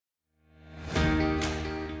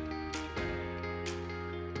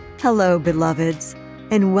Hello, beloveds,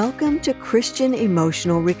 and welcome to Christian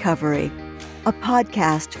Emotional Recovery, a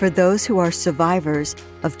podcast for those who are survivors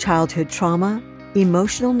of childhood trauma,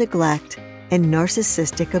 emotional neglect, and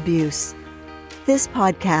narcissistic abuse. This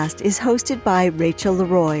podcast is hosted by Rachel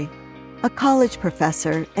Leroy, a college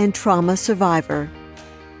professor and trauma survivor.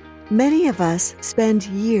 Many of us spend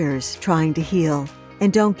years trying to heal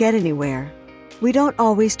and don't get anywhere. We don't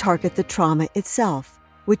always target the trauma itself,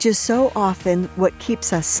 which is so often what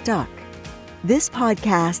keeps us stuck. This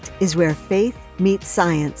podcast is where faith meets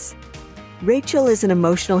science. Rachel is an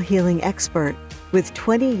emotional healing expert with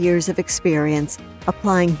 20 years of experience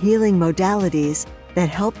applying healing modalities that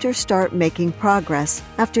helped her start making progress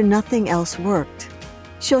after nothing else worked.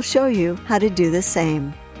 She'll show you how to do the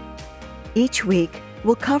same. Each week,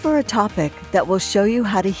 we'll cover a topic that will show you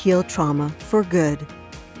how to heal trauma for good.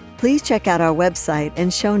 Please check out our website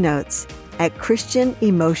and show notes at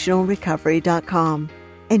ChristianEmotionalRecovery.com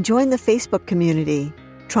and join the Facebook community,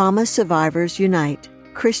 Trauma Survivors Unite,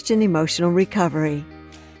 Christian Emotional Recovery.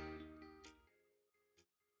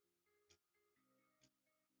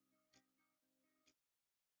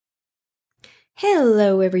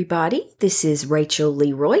 Hello, everybody. This is Rachel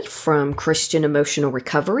Leroy from Christian Emotional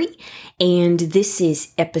Recovery, and this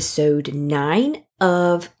is episode 9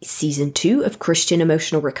 of season 2 of Christian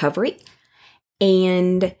Emotional Recovery.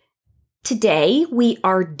 And today we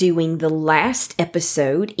are doing the last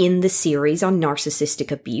episode in the series on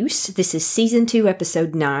narcissistic abuse. This is season 2,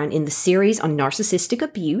 episode 9 in the series on narcissistic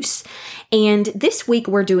abuse. And this week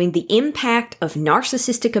we're doing the impact of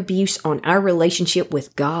narcissistic abuse on our relationship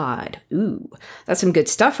with God. Ooh, that's some good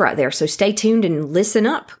stuff right there. So stay tuned and listen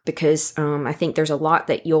up because I think there's a lot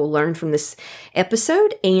that you'll learn from this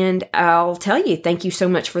episode. And I'll tell you, thank you so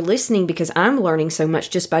much for listening because I'm learning so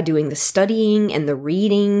much just by doing the studying and the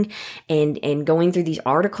reading and going through these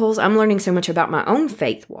articles. I'm learning so much about my own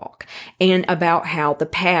faith walk and about how the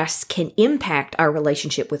past can impact our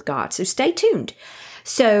relationship with God. So stay tuned.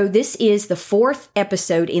 So this is the 4th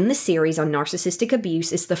episode in the series on narcissistic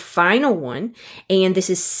abuse. It's the final one, and this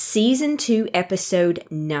is season 2, episode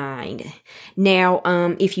 9. Now,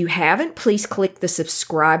 if you haven't, please click the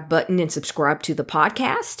subscribe button and subscribe to the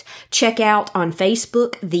podcast. Check out on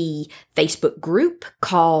Facebook the Facebook group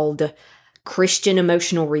called Christian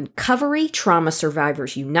Emotional Recovery, Trauma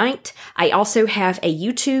Survivors Unite. I also have a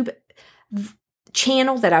YouTube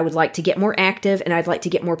channel that I would like to get more active, and I'd like to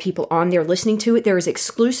get more people on there listening to it. There is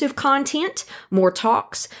exclusive content, more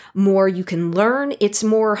talks, more you can learn. It's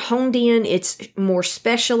more honed in, it's more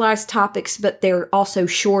specialized topics, but they're also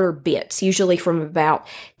shorter bits, usually from about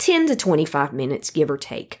 10 to 25 minutes, give or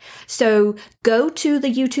take. So go to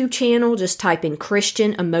the YouTube channel, just type in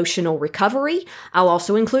Christian Emotional Recovery. I'll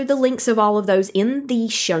also include the links of all of those in the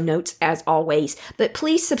show notes as always, but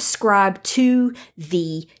please subscribe to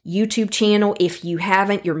the YouTube channel. If you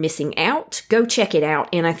haven't, you're missing out. Go check it out.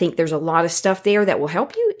 And I think there's a lot of stuff there that will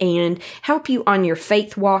help you and help you on your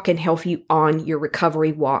faith walk and help you on your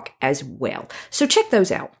recovery walk as well. So check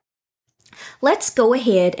those out. Let's go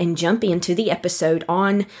ahead and jump into the episode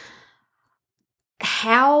on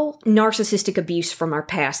how narcissistic abuse from our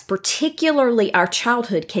past, particularly our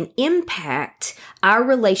childhood, can impact our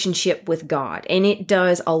relationship with God. And it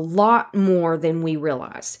does a lot more than we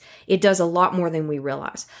realize. It does a lot more than we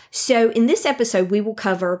realize. So in this episode, we will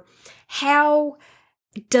cover how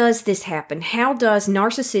does this happen? How does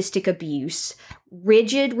narcissistic abuse,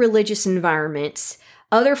 rigid religious environments,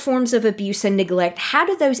 other forms of abuse and neglect, how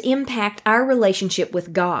do those impact our relationship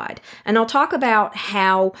with God? And I'll talk about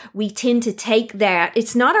how we tend to take that.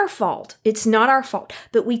 It's not our fault. It's not our fault.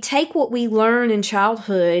 But we take what we learn in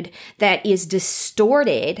childhood that is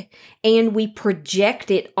distorted and we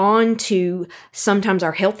project it onto sometimes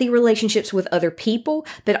our healthy relationships with other people,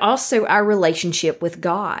 but also our relationship with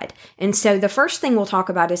God. And so the first thing we'll talk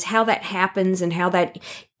about is how that happens and how that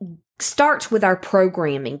starts with our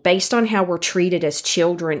programming based on how we're treated as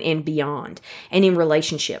children and beyond and in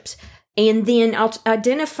relationships. And then I'll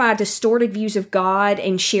identify distorted views of God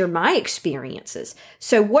and share my experiences.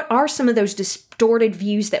 So what are some of those distorted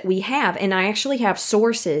views that we have? And I actually have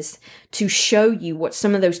sources to show you what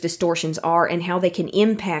some of those distortions are and how they can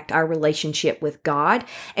impact our relationship with God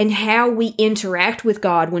and how we interact with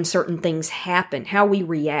God when certain things happen, how we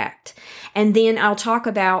react. And then I'll talk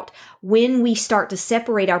about when we start to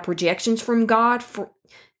separate our projections from God,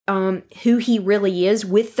 who he really is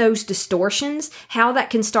with those distortions, how that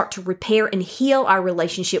can start to repair and heal our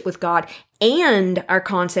relationship with God and our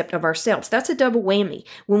concept of ourselves. That's a double whammy.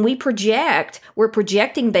 When we project, we're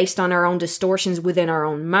projecting based on our own distortions within our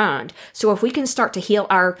own mind. So if we can start to heal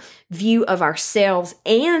our view of ourselves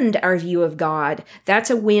and our view of God, that's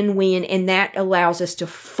a win-win, and that allows us to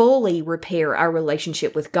fully repair our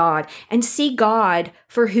relationship with God and see God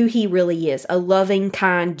for who He really is, a loving,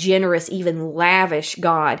 kind, generous, even lavish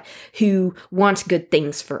God who wants good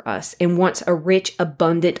things for us and wants a rich,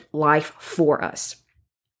 abundant life for us.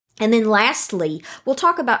 And then lastly, we'll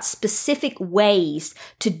talk about specific ways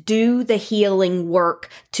to do the healing work,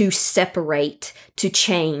 to separate, to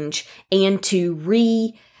change, and to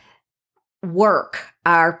rework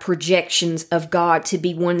our projections of God to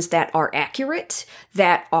be ones that are accurate,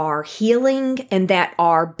 that are healing, and that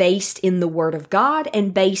are based in the Word of God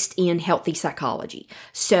and based in healthy psychology.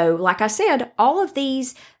 So, like I said, all of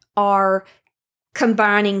these are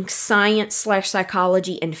combining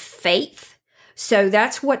science/psychology and faith. So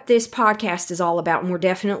that's what this podcast is all about, and we're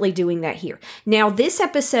definitely doing that here. Now, this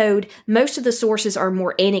episode, most of the sources are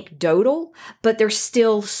more anecdotal, but there's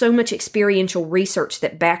still so much experiential research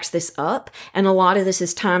that backs this up, and a lot of this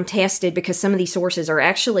is time-tested because some of these sources are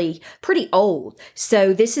actually pretty old.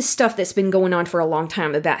 So this is stuff that's been going on for a long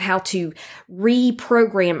time about how to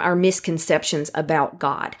reprogram our misconceptions about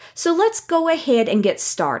God. So let's go ahead and get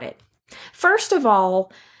started. First of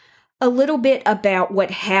all, a little bit about what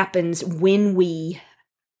happens when we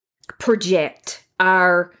project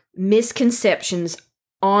our misconceptions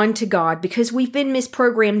onto God, because we've been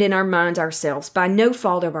misprogrammed in our minds ourselves by no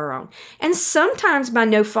fault of our own. And sometimes by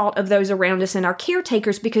no fault of those around us and our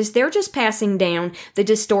caretakers, because they're just passing down the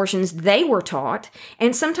distortions they were taught.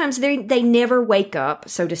 And sometimes they never wake up,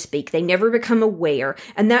 so to speak. They never become aware.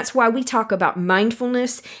 And that's why we talk about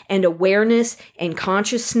mindfulness and awareness and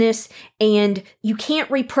consciousness. And you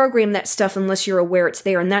can't reprogram that stuff unless you're aware it's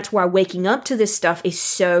there. And that's why waking up to this stuff is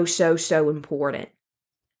so, so, so important.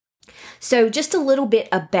 So just a little bit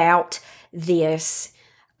about this.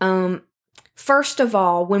 First of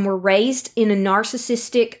all, when we're raised in by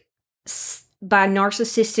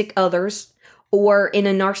narcissistic others, or in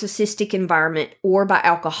a narcissistic environment, or by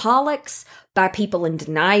alcoholics, by people in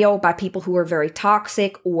denial, by people who are very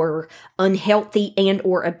toxic or unhealthy and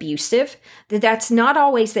or abusive, that's not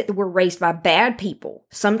always that we're raised by bad people.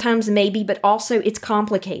 Sometimes maybe, but also it's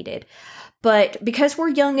complicated. But because we're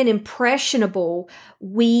young and impressionable,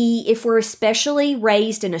 if we're especially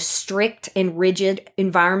raised in a strict and rigid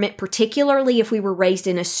environment, particularly if we were raised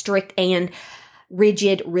in a strict and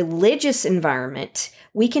rigid religious environment,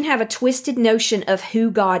 we can have a twisted notion of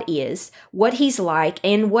who God is, what He's like,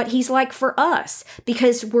 and what He's like for us.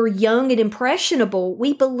 Because we're young and impressionable,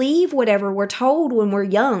 we believe whatever we're told when we're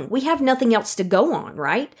young. We have nothing else to go on,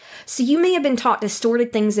 right? So you may have been taught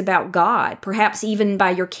distorted things about God, perhaps even by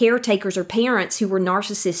your caretakers or parents who were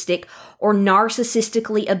narcissistic or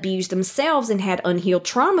narcissistically abused themselves and had unhealed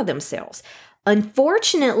trauma themselves.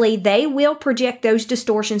 Unfortunately, they will project those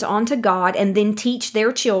distortions onto God and then teach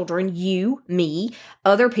their children, you, me,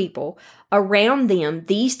 other people around them,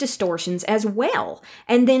 these distortions as well.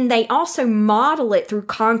 And then they also model it through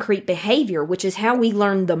concrete behavior, which is how we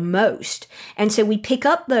learn the most. And so we pick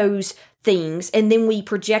up those things and then we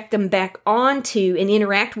project them back onto and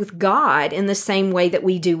interact with God in the same way that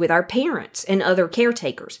we do with our parents and other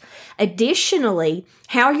caretakers. Additionally,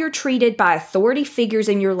 how you're treated by authority figures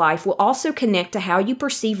in your life will also connect to how you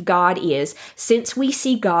perceive God is, since we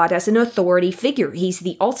see God as an authority figure. He's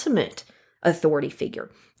the ultimate authority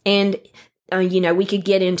figure. And, we could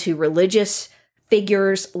get into religious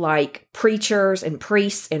figures like preachers and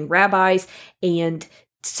priests and rabbis and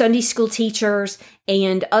Sunday school teachers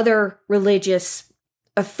and other religious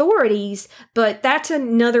authorities, but that's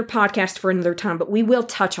another podcast for another time. But we will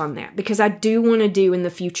touch on that because I do want to do in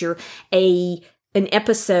the future an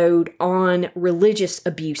episode on religious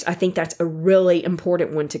abuse. I think that's a really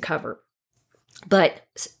important one to cover. But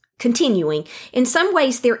continuing, in some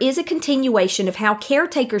ways there is a continuation of how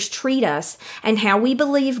caretakers treat us and how we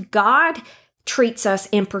believe God treats us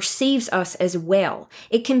and perceives us as well.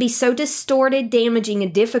 It can be so distorted, damaging,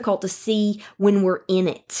 and difficult to see when we're in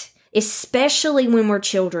it, especially when we're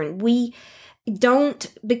children. We don't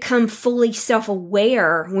become fully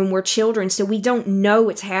self-aware when we're children, so we don't know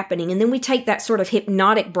what's happening. And then we take that sort of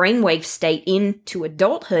hypnotic brainwave state into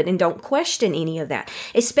adulthood and don't question any of that.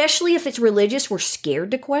 Especially if it's religious, we're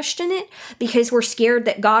scared to question it because we're scared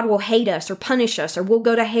that God will hate us or punish us or we'll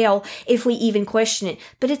go to hell if we even question it.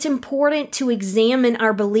 But it's important to examine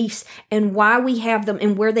our beliefs and why we have them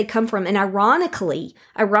and where they come from. And ironically,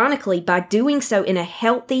 by doing so in a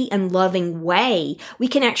healthy and loving way, we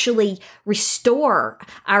can actually restore restore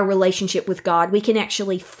our relationship with God. We can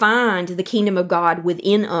actually find the kingdom of God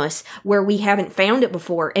within us where we haven't found it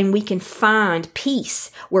before, and we can find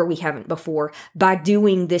peace where we haven't before by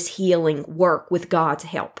doing this healing work with God's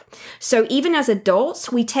help. So even as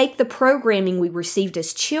adults, we take the programming we received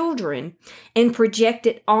as children and project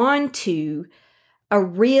it onto a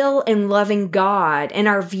real and loving God, and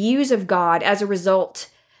our views of God. As a result,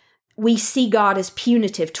 we see God as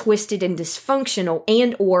punitive, twisted, and dysfunctional,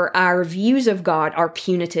 and or our views of God are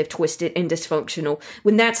punitive, twisted, and dysfunctional,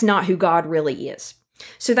 when that's not who God really is.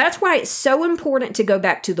 So that's why it's so important to go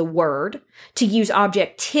back to the Word, to use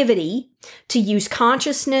objectivity, to use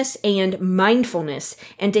consciousness and mindfulness,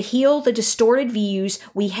 and to heal the distorted views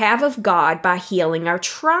we have of God by healing our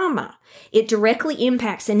trauma. It directly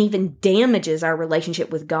impacts and even damages our relationship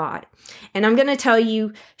with God. And I'm going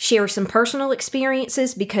to share some personal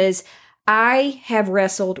experiences, because I have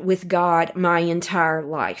wrestled with God my entire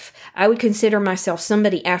life. I would consider myself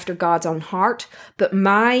somebody after God's own heart, but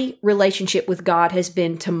my relationship with God has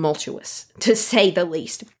been tumultuous, to say the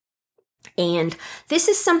least. And this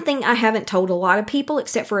is something I haven't told a lot of people,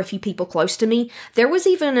 except for a few people close to me. There was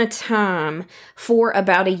even a time for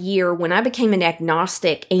about a year when I became an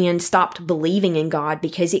agnostic and stopped believing in God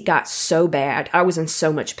because it got so bad. I was in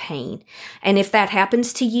so much pain. And if that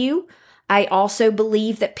happens to you, I also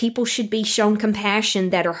believe that people should be shown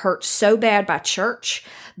compassion that are hurt so bad by church,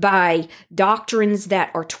 by doctrines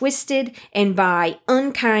that are twisted, and by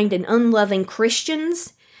unkind and unloving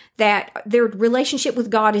Christians, that their relationship with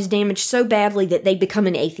God is damaged so badly that they become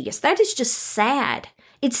an atheist. That is just sad.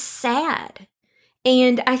 It's sad.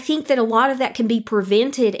 And I think that a lot of that can be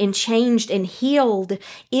prevented and changed and healed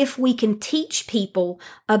if we can teach people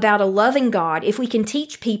about a loving God, if we can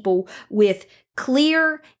teach people with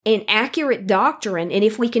clear and accurate doctrine, and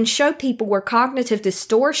if we can show people where cognitive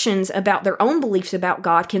distortions about their own beliefs about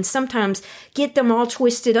God can sometimes get them all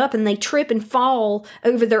twisted up and they trip and fall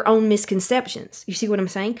over their own misconceptions. You see what I'm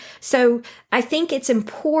saying? So I think it's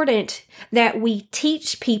important that we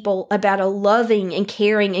teach people about a loving and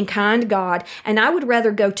caring and kind God, and I would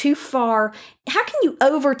rather go too far. How can you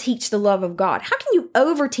overteach the love of God? How can you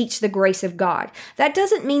overteach the grace of God? That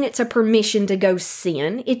doesn't mean it's a permission to go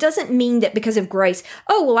sin. It doesn't mean that because of grace,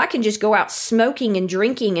 oh, well, I can just go out smoking and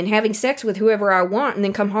drinking and having sex with whoever I want and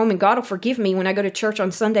then come home and God will forgive me when I go to church on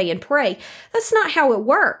Sunday and pray. That's not how it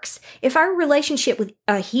works. If our relationship with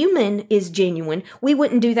a human is genuine, we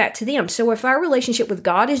wouldn't do that to them. So if our relationship with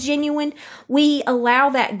God is genuine, we allow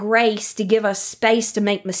that grace to give us space to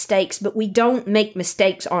make mistakes, but we don't make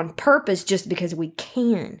mistakes on purpose just because we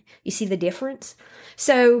can. You see the difference?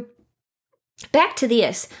 So back to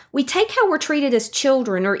this, we take how we're treated as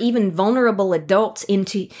children or even vulnerable adults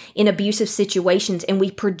in abusive situations, and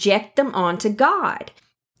we project them onto God.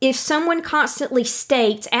 If someone constantly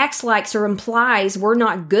states, acts like, or implies we're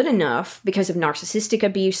not good enough because of narcissistic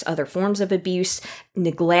abuse, other forms of abuse,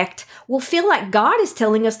 neglect, we'll feel like God is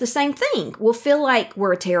telling us the same thing. We'll feel like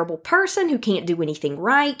we're a terrible person who can't do anything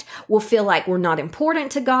right. We'll feel like we're not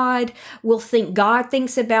important to God. We'll think God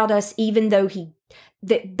thinks about us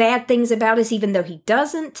that bad things about us even though he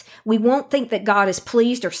doesn't. We won't think that God is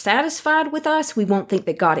pleased or satisfied with us. We won't think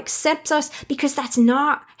that God accepts us, because that's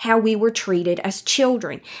not how we were treated as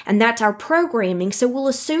children. And that's our programming, so we'll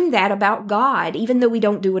assume that about God, even though we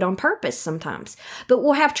don't do it on purpose sometimes. But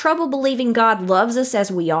we'll have trouble believing God loves us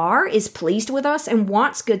as we are, is pleased with us, and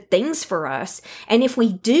wants good things for us. And if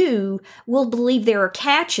we do, we'll believe there are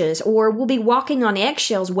catches, or we'll be walking on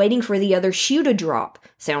eggshells waiting for the other shoe to drop.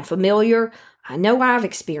 Sound familiar? I know I've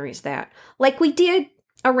experienced that, like we did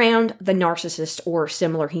around the narcissist or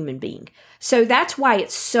similar human being. So that's why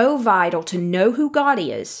it's so vital to know who God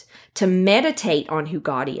is, to meditate on who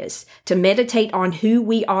God is, to meditate on who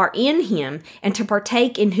we are in him, and to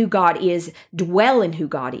partake in who God is, dwell in who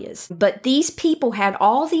God is. But these people had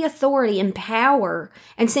all the authority and power,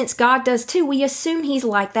 and since God does too, we assume he's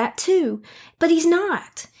like that too, but he's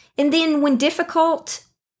not. And then when difficult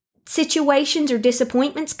situations or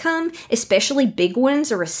disappointments come, especially big ones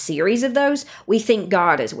or a series of those, we think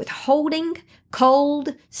God is withholding,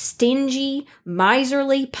 cold, stingy,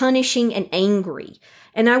 miserly, punishing, and angry.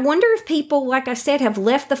 And I wonder if people, like I said, have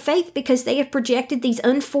left the faith because they have projected these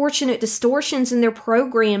unfortunate distortions in their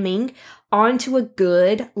programming onto a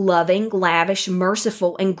good, loving, lavish,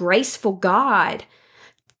 merciful, and graceful God.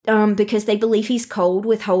 Because they believe he's cold,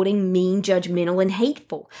 withholding, mean, judgmental, and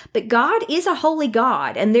hateful. But God is a holy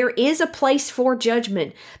God, and there is a place for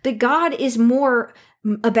judgment. But God is more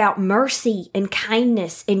about mercy and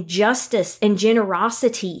kindness and justice and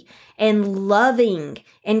generosity and loving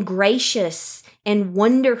and gracious and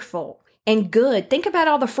wonderful and good. Think about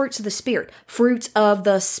all the fruits of the Spirit. Fruits of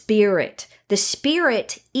the Spirit. The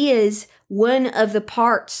Spirit is one of the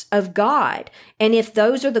parts of God. And if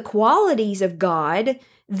those are the qualities of God,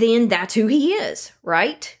 then that's who He is,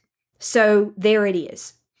 right? So there it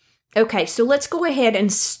is. Okay, so let's go ahead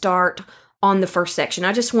and start on the first section.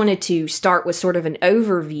 I just wanted to start with sort of an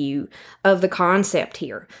overview of the concept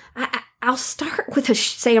here. I'll start with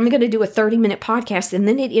say I'm going to do a 30-minute podcast, and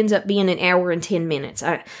then it ends up being an hour and 10 minutes.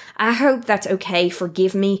 I hope that's okay.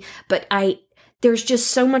 Forgive me, but there's just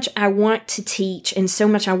so much I want to teach and so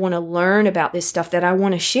much I want to learn about this stuff that I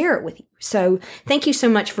want to share it with you. So thank you so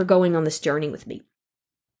much for going on this journey with me.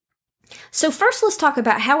 So first, let's talk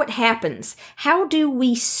about how it happens. How do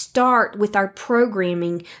we start with our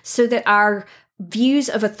programming so that our views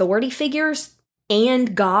of authority figures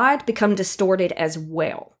and God become distorted as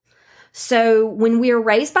well? So when we are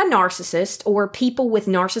raised by narcissists or people with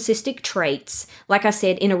narcissistic traits, like I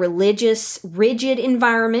said, in a religious, rigid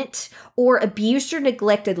environment, or abused or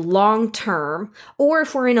neglected long-term, or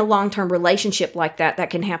if we're in a long-term relationship like that, that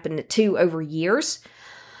can happen too over years.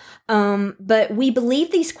 But we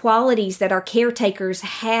believe these qualities that our caretakers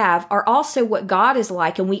have are also what God is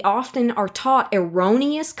like, and we often are taught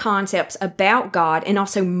erroneous concepts about God and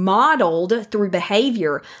also modeled through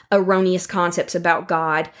behavior erroneous concepts about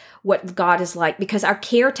God, what God is like, because our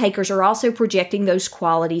caretakers are also projecting those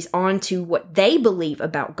qualities onto what they believe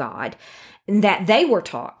about God and that they were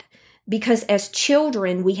taught. Because as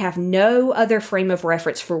children, we have no other frame of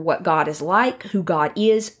reference for what God is like, who God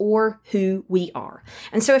is, or who we are.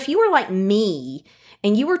 And so if you were like me,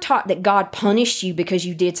 and you were taught that God punished you because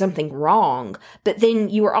you did something wrong, but then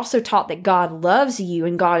you were also taught that God loves you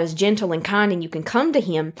and God is gentle and kind and you can come to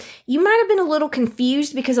Him, you might have been a little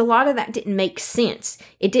confused because a lot of that didn't make sense.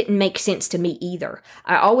 It didn't make sense to me either.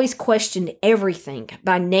 I always questioned everything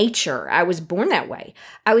by nature. I was born that way.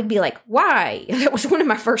 I would be like, why? That was one of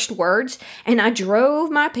my first words. And I drove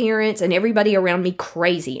my parents and everybody around me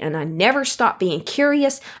crazy. And I never stopped being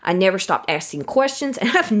curious. I never stopped asking questions. And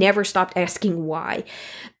I've never stopped asking why.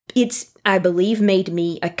 It's, I believe, made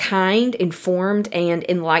me a kind, informed, and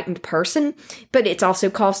enlightened person, but it's also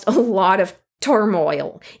caused a lot of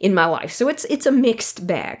turmoil in my life. So it's a mixed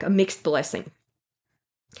bag, a mixed blessing.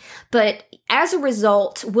 But as a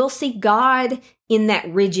result, we'll see God in that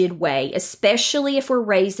rigid way, especially if we're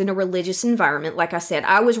raised in a religious environment. Like I said,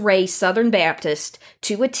 I was raised Southern Baptist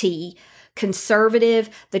to a T, conservative,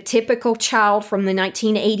 the typical child from the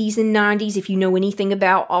 1980s and 90s, if you know anything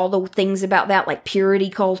about all the things about that, like purity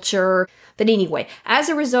culture. But anyway, as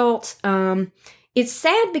a result, it's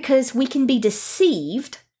sad because we can be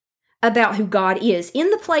deceived about who God is in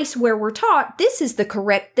the place where we're taught this is the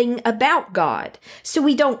correct thing about God. So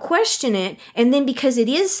we don't question it. And then because it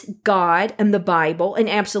is God and the Bible and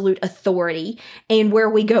absolute authority and where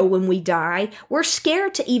we go when we die, we're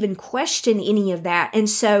scared to even question any of that. And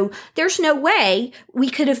so there's no way we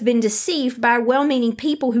could have been deceived by well-meaning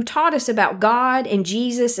people who taught us about God and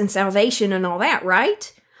Jesus and salvation and all that,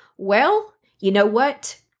 right? Well, you know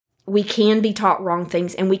what? We can be taught wrong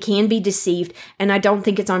things and we can be deceived, and I don't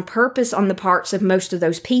think it's on purpose on the parts of most of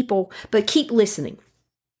those people, but keep listening.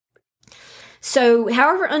 So,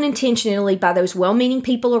 however unintentionally by those well-meaning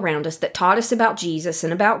people around us that taught us about Jesus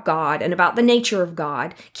and about God and about the nature of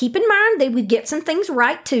God, keep in mind they would get some things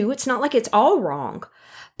right too. It's not like it's all wrong.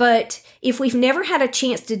 But if we've never had a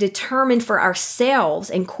chance to determine for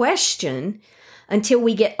ourselves and question until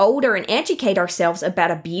we get older and educate ourselves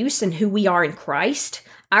about abuse and who we are in Christ,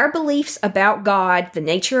 our beliefs about God, the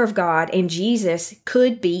nature of God, and Jesus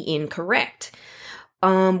could be incorrect.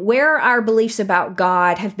 Where our beliefs about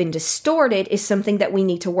God have been distorted is something that we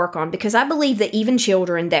need to work on, because I believe that even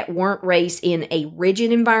children that weren't raised in a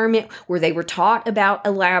rigid environment where they were taught about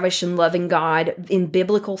a lavish and loving God in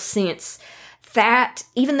biblical sense, that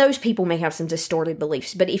even those people may have some distorted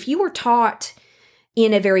beliefs. But if you were taught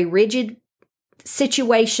in a very rigid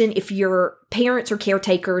situation, if your parents or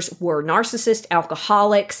caretakers were narcissists,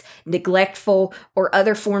 alcoholics, neglectful, or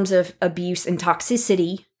other forms of abuse and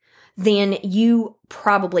toxicity, then you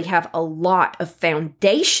probably have a lot of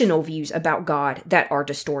foundational views about God that are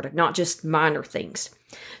distorted, not just minor things.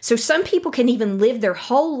 So some people can even live their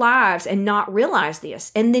whole lives and not realize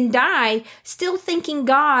this, and then die still thinking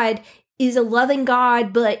God is a loving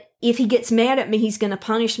God, but if He gets mad at me, He's going to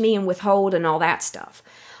punish me and withhold and all that stuff.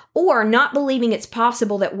 Or not believing it's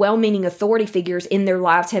possible that well-meaning authority figures in their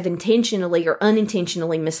lives have intentionally or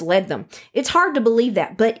unintentionally misled them. It's hard to believe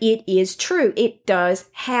that, but it is true. It does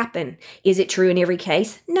happen. Is it true in every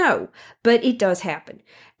case? No, but it does happen.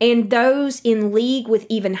 And those in league with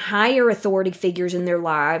even higher authority figures in their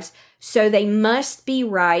lives, so they must be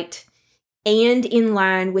right and in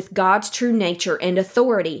line with God's true nature and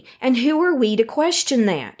authority. And who are we to question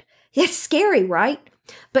that? It's scary, right?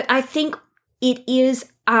 But I think it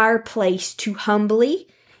is our place to humbly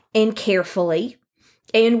and carefully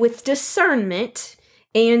and with discernment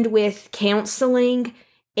and with counseling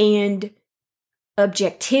and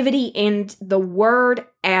objectivity and the word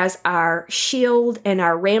as our shield and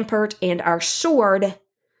our rampart and our sword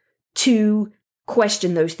to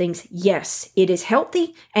question those things. Yes, it is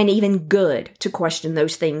healthy and even good to question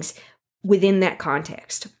those things within that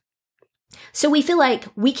context. So we feel like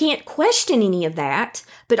we can't question any of that,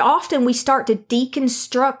 but often we start to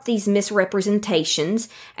deconstruct these misrepresentations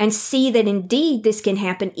and see that indeed this can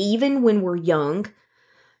happen even when we're young.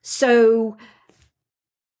 So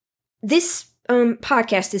this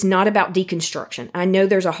podcast is not about deconstruction. I know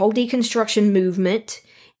there's a whole deconstruction movement,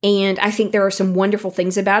 and I think there are some wonderful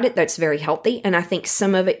things about it that's very healthy, and I think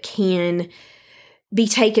some of it can be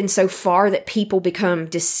taken so far that people become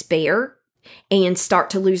despair and start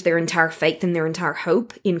to lose their entire faith and their entire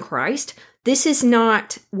hope in Christ. This is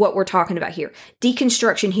not what we're talking about here.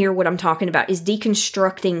 Deconstruction here, what I'm talking about is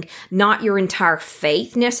deconstructing not your entire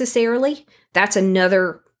faith necessarily. That's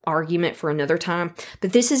another argument for another time.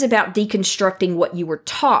 But this is about deconstructing what you were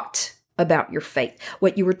taught about your faith,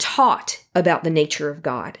 what you were taught about the nature of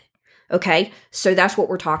God. Okay? So that's what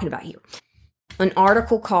we're talking about here. An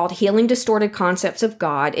article called Healing Distorted Concepts of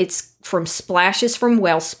God. It's from Splashes from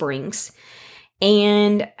Wellsprings.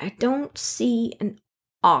 And I don't see an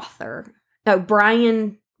author. Oh,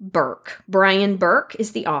 Brian Burke. Brian Burke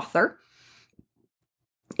is the author.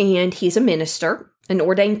 And he's a minister, an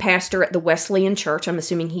ordained pastor at the Wesleyan Church. I'm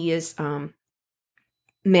assuming he is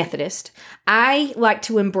Methodist. I like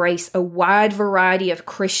to embrace a wide variety of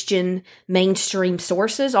Christian mainstream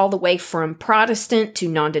sources, all the way from Protestant to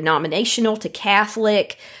non-denominational to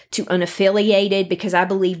Catholic to unaffiliated, because I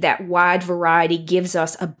believe that wide variety gives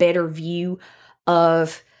us a better view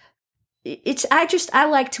of it's. I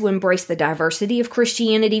like to embrace the diversity of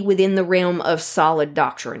Christianity within the realm of solid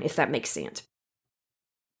doctrine, if that makes sense.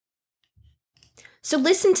 So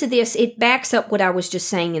listen to this. It backs up what I was just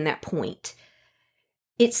saying in that point.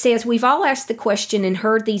 It says, we've all asked the question and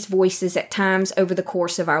heard these voices at times over the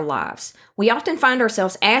course of our lives. We often find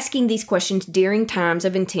ourselves asking these questions during times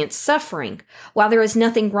of intense suffering. While there is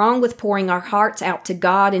nothing wrong with pouring our hearts out to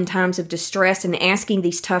God in times of distress and asking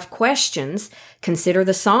these tough questions, consider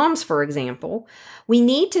the Psalms, for example, we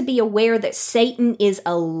need to be aware that Satan is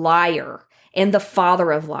a liar and the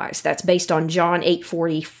father of lies. That's based on John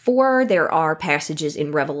 8:44. There are passages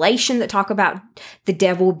in Revelation that talk about the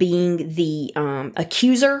devil being the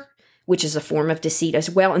accuser, which is a form of deceit as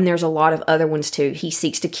well. And there's a lot of other ones too. He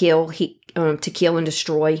seeks to kill, and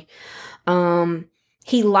destroy.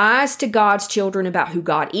 He lies to God's children about who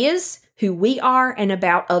God is, who we are, and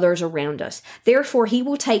about others around us. Therefore, he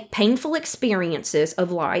will take painful experiences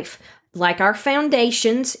of life, like our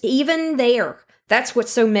foundations, even there. That's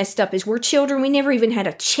what's so messed up is we're children. We never even had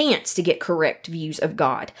a chance to get correct views of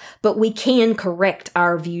God, but we can correct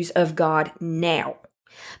our views of God now.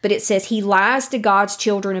 But it says he lies to God's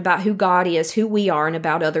children about who God is, who we are, and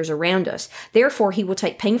about others around us. Therefore, he will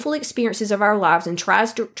take painful experiences of our lives and try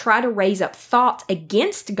to raise up thoughts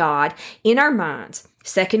against God in our minds.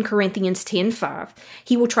 2 Corinthians 10:5.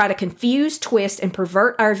 He will try to confuse, twist, and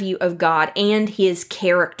pervert our view of God and his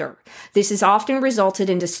character. This has often resulted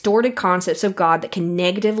in distorted concepts of God that can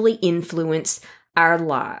negatively influence our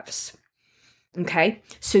lives. Okay,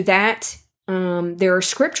 so that there are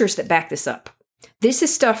scriptures that back this up. This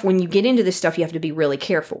is stuff, when you get into this stuff, you have to be really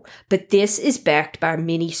careful. But this is backed by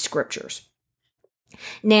many scriptures.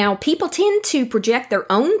 Now, people tend to project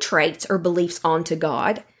their own traits or beliefs onto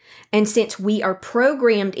God. And since we are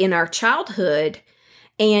programmed in our childhood,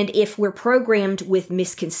 and if we're programmed with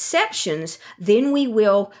misconceptions, then we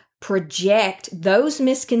will project those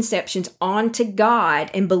misconceptions onto God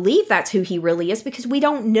and believe that's who he really is because we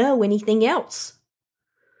don't know anything else.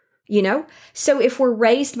 You know? So if we're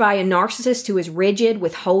raised by a narcissist who is rigid,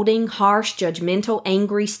 withholding, harsh, judgmental,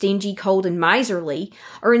 angry, stingy, cold, and miserly,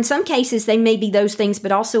 or in some cases they may be those things,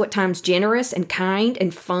 but also at times generous and kind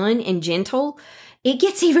and fun and gentle, it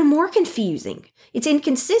gets even more confusing. It's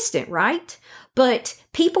inconsistent, right? But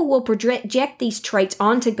people will project these traits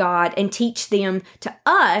onto God and teach them to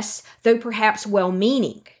us, though perhaps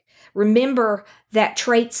well-meaning. Remember that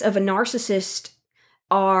traits of a narcissist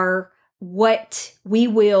are what we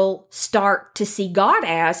will start to see God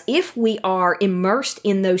as if we are immersed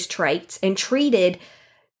in those traits and treated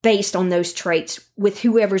based on those traits with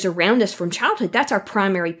whoever's around us from childhood. That's our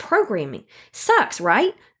primary programming. Sucks,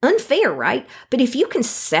 right? Unfair, right? But if you can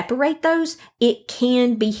separate those, it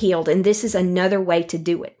can be healed. And this is another way to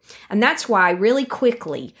do it. And that's why, really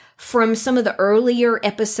quickly, from some of the earlier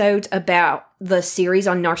episodes about the series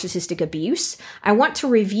on narcissistic abuse, I want to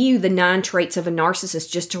review the 9 traits of a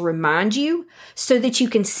narcissist just to remind you so that you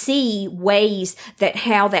can see ways that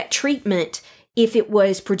how that treatment, if it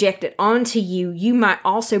was projected onto you, you might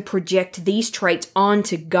also project these traits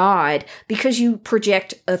onto God because you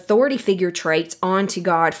project authority figure traits onto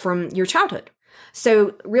God from your childhood.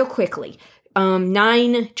 So real quickly,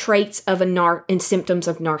 9 traits of and symptoms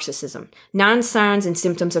of narcissism. 9 signs and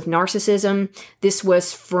symptoms of narcissism. This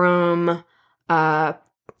was from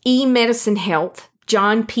eMedicine Health.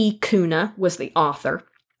 John P. Kuna was the author.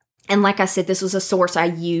 And like I said, this was a source I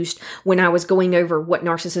used when I was going over what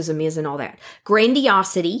narcissism is and all that.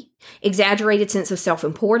 Grandiosity, exaggerated sense of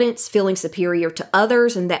self-importance, feeling superior to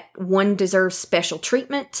others and that one deserves special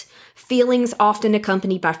treatment. Feelings often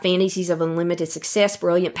accompanied by fantasies of unlimited success,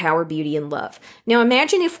 brilliant power, beauty, and love. Now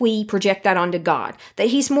imagine if we project that onto God, that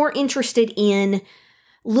he's more interested in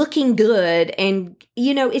looking good. And,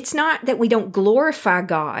 it's not that we don't glorify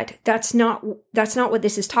God. That's not what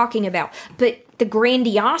this is talking about. But the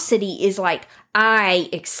grandiosity is like, I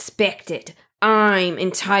expect it. I'm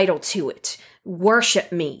entitled to it.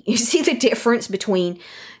 Worship me. You see the difference between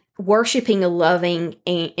worshiping a loving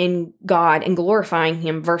and God and glorifying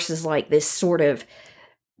him versus like this sort of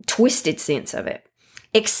twisted sense of it.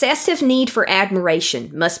 Excessive need for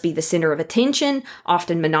admiration, must be the center of attention,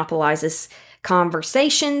 often monopolizes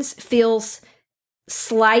conversations, feels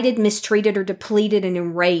slighted, mistreated, or depleted and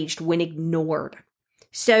enraged when ignored.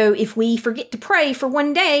 So if we forget to pray for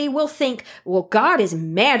one day, we'll think, well, God is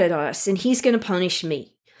mad at us and he's going to punish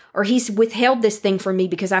me. Or he's withheld this thing from me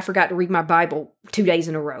because I forgot to read my Bible 2 days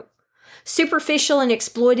in a row. Superficial and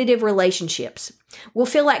exploitative relationships. We'll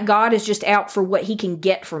feel like God is just out for what he can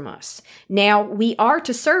get from us. Now, we are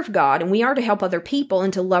to serve God and we are to help other people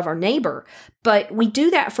and to love our neighbor, but we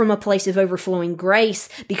do that from a place of overflowing grace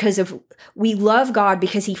we love God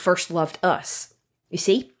because he first loved us. You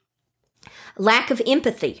see? Lack of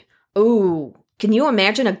empathy. Ooh, can you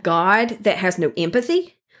imagine a God that has no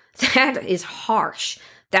empathy? That is harsh.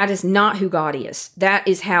 That is not who God is. That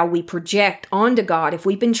is how we project onto God if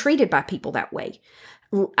we've been treated by people that way.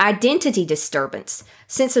 Identity disturbance.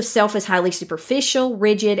 Sense of self is highly superficial,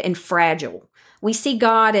 rigid, and fragile. We see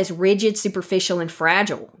God as rigid, superficial, and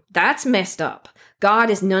fragile. That's messed up. God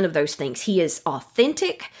is none of those things. He is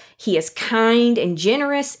authentic, he is kind and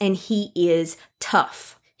generous, and he is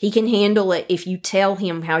tough. He can handle it if you tell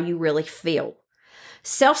him how you really feel.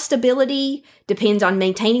 Self-stability depends on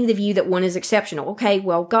maintaining the view that one is exceptional. Okay,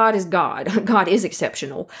 well, God is God. God is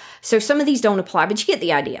exceptional. So some of these don't apply, but you get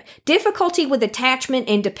the idea. Difficulty with attachment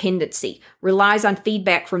and dependency. Relies on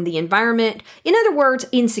feedback from the environment. In other words,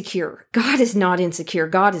 insecure. God is not insecure.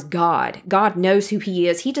 God is God. God knows who he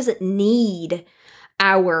is. He doesn't need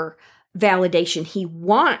our validation. He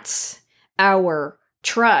wants our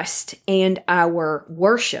trust and our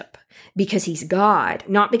worship because he's God,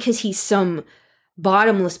 not because he's some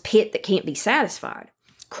bottomless pit that can't be satisfied.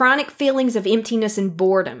 Chronic feelings of emptiness and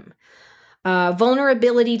boredom.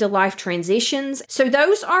 Vulnerability to life transitions. So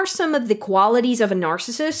those are some of the qualities of a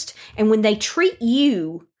narcissist. And when they treat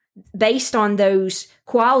you based on those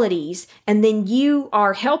qualities, and then you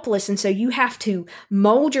are helpless, and so you have to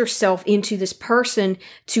mold yourself into this person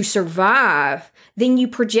to survive, then you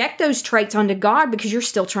project those traits onto God because you're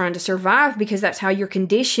still trying to survive, because that's how you're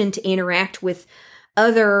conditioned to interact with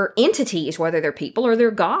other entities, whether they're people or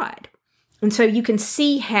they're God. And so you can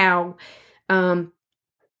see how,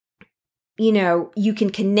 you can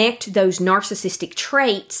connect those narcissistic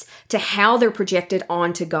traits to how they're projected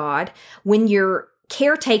onto God. When your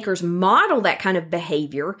caretakers model that kind of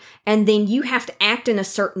behavior, and then you have to act in a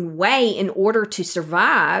certain way in order to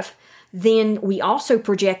survive, then we also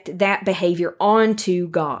project that behavior onto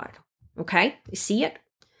God. Okay? You see it?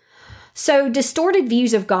 So distorted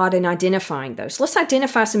views of God and identifying those. Let's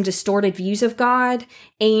identify some distorted views of God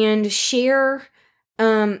and share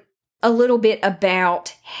a little bit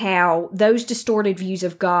about how those distorted views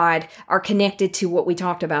of God are connected to what we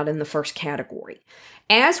talked about in the first category.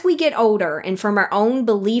 As we get older and from our own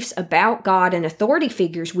beliefs about God and authority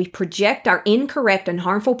figures, we project our incorrect and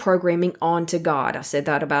harmful programming onto God. I said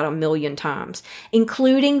that about 1,000,000 times,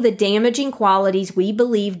 including the damaging qualities we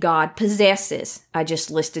believe God possesses. I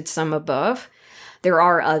just listed some above. There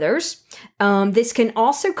are others. This can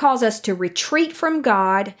also cause us to retreat from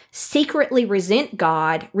God, secretly resent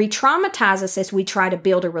God, re-traumatize us as we try to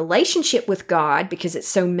build a relationship with God because it's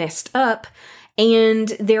so messed up. And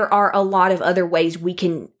there are a lot of other ways we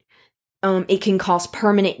can, it can cause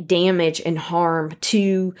permanent damage and harm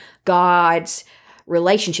to God's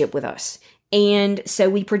relationship with us. And so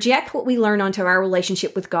we project what we learn onto our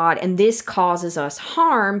relationship with God, and this causes us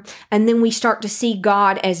harm. And then we start to see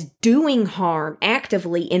God as doing harm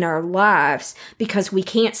actively in our lives because we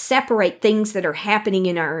can't separate things that are happening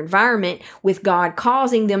in our environment with God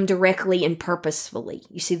causing them directly and purposefully.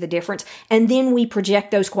 You see the difference? And then we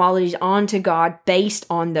project those qualities onto God based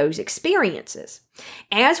on those experiences.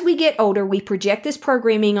 As we get older, we project this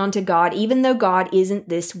programming onto God, even though God isn't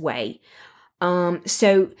this way.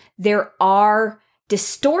 So there are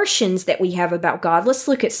distortions that we have about God. Let's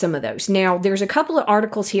look at some of those. Now, there's a couple of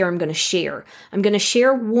articles here I'm going to share. I'm going to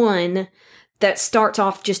share one that starts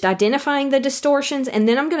off just identifying the distortions, and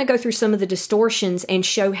then I'm going to go through some of the distortions and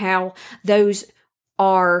show how those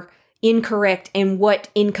are incorrect and what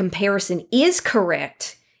in comparison is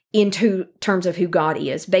correct in terms of who God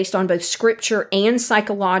is, based on both scripture and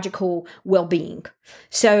psychological well-being.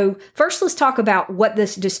 So first, let's talk about what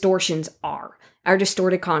these distortions are, our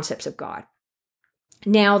distorted concepts of God.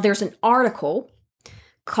 Now, there's an article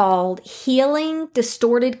called Healing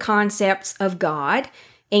Distorted Concepts of God,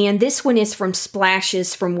 and this one is from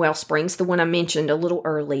Splashes from Wellsprings, the one I mentioned a little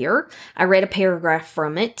earlier. I read a paragraph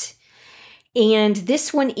from it. And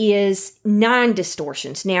this one is 9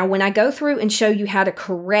 distortions. Now, when I go through and show you how to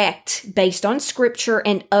correct based on scripture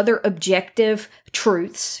and other objective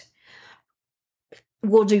truths,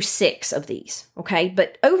 we'll do 6 of these, okay?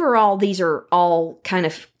 But overall, these are all kind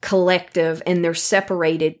of collective and they're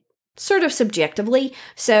separated sort of subjectively.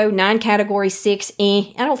 So 9 categories, 6,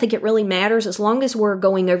 I don't think it really matters as long as we're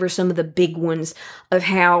going over some of the big ones of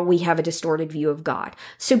how we have a distorted view of God.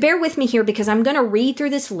 So bear with me here because I'm going to read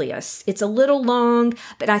through this list. It's a little long,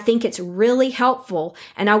 but I think it's really helpful.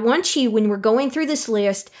 And I want you, when we're going through this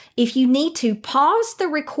list, if you need to, pause the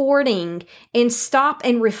recording and stop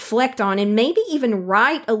and reflect on and maybe even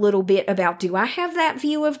write a little bit about, do I have that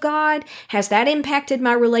view of God? Has that impacted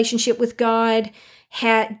my relationship with God?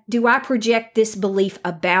 Do I project this belief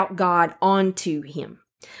about God onto him?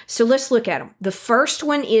 So let's look at them. The first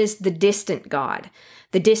one is the distant God.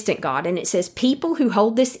 And it says, people who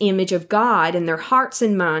hold this image of God in their hearts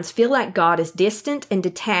and minds feel like God is distant and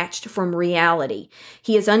detached from reality.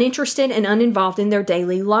 He is uninterested and uninvolved in their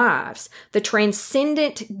daily lives. The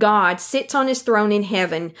transcendent God sits on his throne in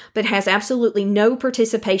heaven, but has absolutely no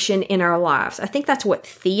participation in our lives. I think that's what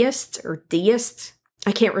theists or deists,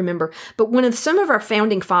 I can't remember, but some of our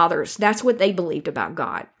founding fathers, that's what they believed about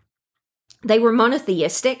God. They were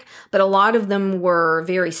monotheistic, but a lot of them were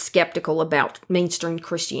very skeptical about mainstream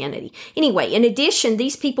Christianity. Anyway, in addition,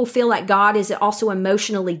 these people feel like God is also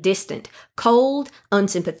emotionally distant, cold,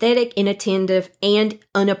 unsympathetic, inattentive, and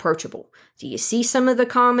unapproachable. Do you see some of the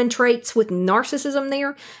common traits with narcissism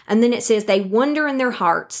there? And then it says they wonder in their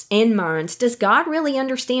hearts and minds, does God really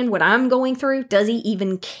understand what I'm going through? Does he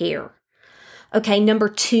even care? Okay, number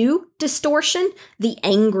 2 distortion, the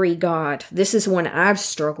angry God. This is one I've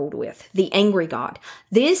struggled with, the angry God.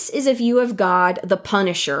 This is a view of God, the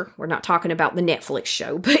Punisher. We're not talking about the Netflix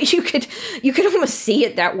show, but you could almost see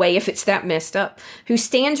it that way if it's that messed up, who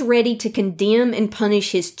stands ready to condemn and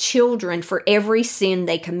punish his children for every sin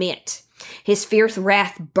they commit. His fierce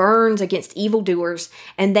wrath burns against evildoers,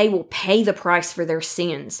 and they will pay the price for their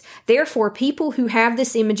sins. Therefore, people who have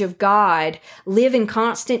this image of God live in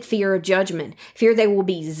constant fear of judgment, fear they will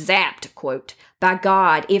be zapped, quote, by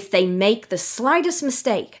God if they make the slightest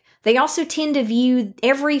mistake. They also tend to view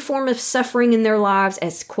every form of suffering in their lives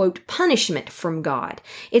as, quote, punishment from God.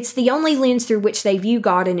 It's the only lens through which they view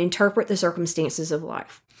God and interpret the circumstances of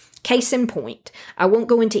life. Case in point, I won't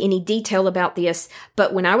go into any detail about this,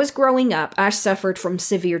 but when I was growing up, I suffered from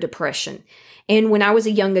severe depression. And when I was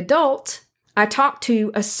a young adult, I talked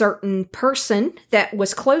to a certain person that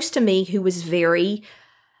was close to me who was very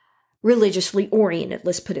religiously oriented,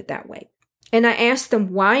 let's put it that way. And I asked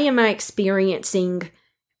them, why am I experiencing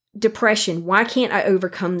depression? Why can't I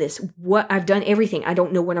overcome this? I've done everything. I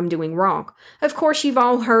don't know what I'm doing wrong. Of course, you've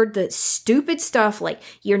all heard the stupid stuff like,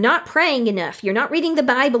 you're not praying enough, you're not reading the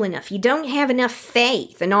Bible enough, you don't have enough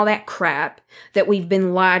faith, and all that crap that we've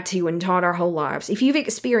been lied to and taught our whole lives. If you've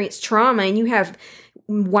experienced trauma and you have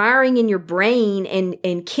wiring in your brain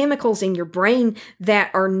and chemicals in your brain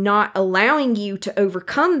that are not allowing you to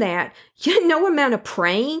overcome that, no amount of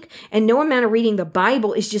praying and no amount of reading the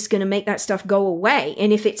Bible is just going to make that stuff go away.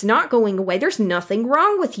 And if it's not going away, there's nothing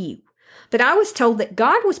wrong with you. But I was told that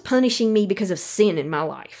God was punishing me because of sin in my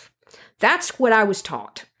life. That's what I was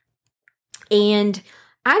taught. And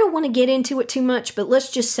I don't want to get into it too much, but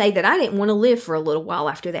let's just say that I didn't want to live for a little while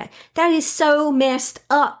after that. That is so messed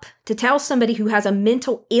up to tell somebody who has a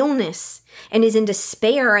mental illness and is in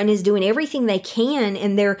despair and is doing everything they can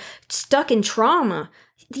and they're stuck in trauma.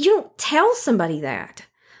 You don't tell somebody that.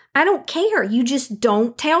 I don't care. You just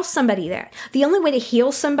don't tell somebody that. The only way to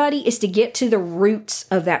heal somebody is to get to the roots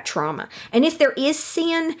of that trauma. And if there is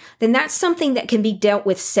sin, then that's something that can be dealt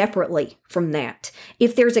with separately from that.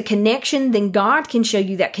 If there's a connection, then God can show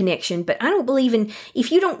you that connection. But I don't believe in,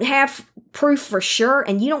 if you don't have proof for sure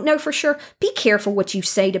and you don't know for sure, be careful what you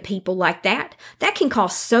say to people like that. That can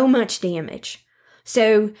cause so much damage.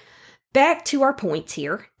 So back to our points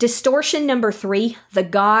here. Distortion number 3, the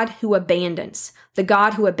God who abandons. The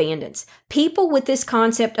God who abandons. People with this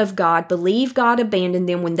concept of God believe God abandoned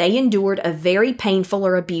them when they endured a very painful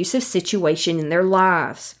or abusive situation in their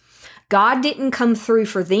lives. God didn't come through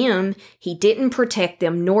for them. He didn't protect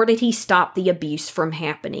them, nor did he stop the abuse from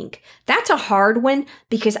happening. That's a hard one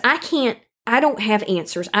because I don't have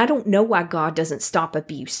answers. I don't know why God doesn't stop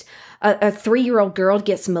abuse. A 3-year-old girl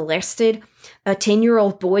gets molested. A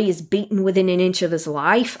 10-year-old boy is beaten within an inch of his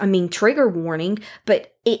life. I mean, trigger warning,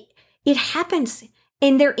 but it happens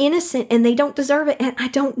and they're innocent and they don't deserve it. And I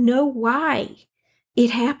don't know why it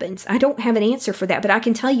happens. I don't have an answer for that, but I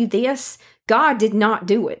can tell you this, God did not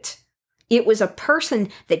do it. It was a person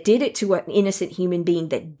that did it to an innocent human being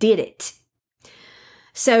that did it.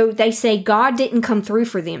 So they say God didn't come through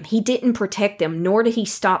for them. He didn't protect them, nor did he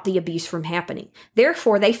stop the abuse from happening.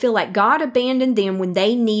 Therefore, they feel like God abandoned them when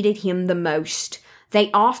they needed him the most. They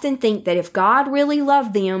often think that if God really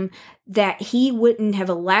loved them, that he wouldn't have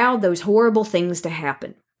allowed those horrible things to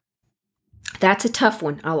happen. That's a tough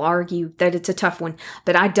one. I'll argue that it's a tough one,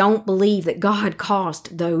 but I don't believe that God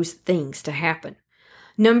caused those things to happen.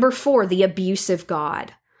 Number 4, the abuse of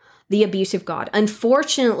God. The abuse of God.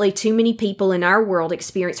 Unfortunately, too many people in our world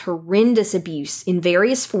experience horrendous abuse in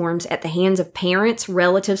various forms at the hands of parents,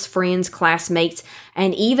 relatives, friends, classmates,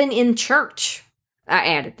 and even in church. I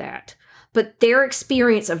added that. But their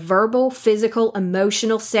experience of verbal, physical,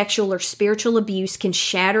 emotional, sexual, or spiritual abuse can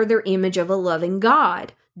shatter their image of a loving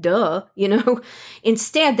God. Duh,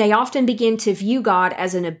 Instead, they often begin to view God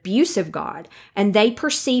as an abusive God, and they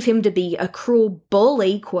perceive him to be a cruel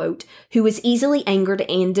bully, quote, who is easily angered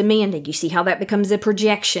and demanding. You see how that becomes a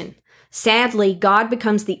projection. Sadly, God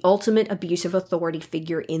becomes the ultimate abusive authority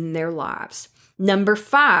figure in their lives. Number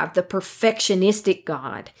 5, the perfectionistic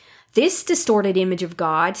God. This distorted image of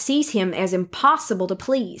God sees him as impossible to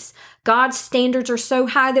please. God's standards are so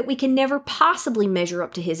high that we can never possibly measure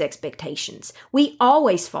up to his expectations. We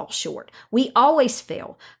always fall short. We always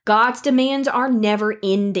fail. God's demands are never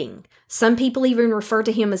ending. Some people even refer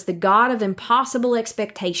to him as the God of impossible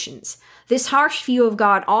expectations. This harsh view of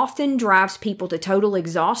God often drives people to total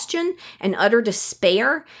exhaustion and utter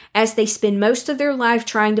despair as they spend most of their life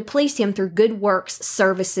trying to please him through good works,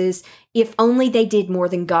 services, if only they did more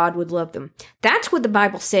than God would love them. That's what the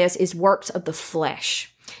Bible says is works of the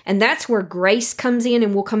flesh. And that's where grace comes in,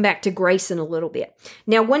 and we'll come back to grace in a little bit.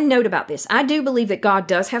 Now, one note about this. I do believe that God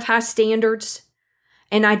does have high standards,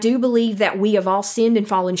 and I do believe that we have all sinned and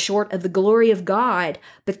fallen short of the glory of God,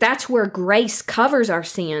 but that's where grace covers our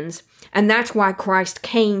sins, and that's why Christ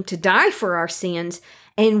came to die for our sins,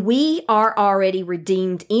 and we are already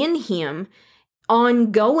redeemed in him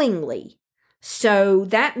ongoingly. So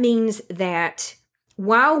that means that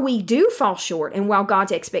while we do fall short and while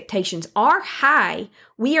God's expectations are high,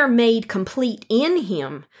 we are made complete in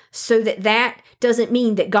him, so that doesn't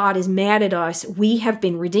mean that God is mad at us. We have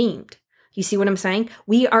been redeemed. You see what I'm saying?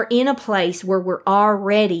 We are in a place where we're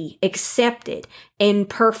already accepted and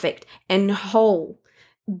perfect and whole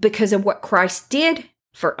because of what Christ did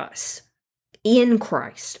for us in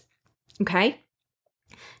Christ. Okay?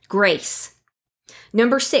 Grace.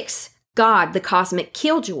 Number 6, God, the cosmic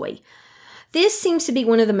killjoy. This seems to be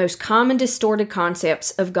one of the most common distorted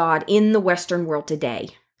concepts of God in the Western world today.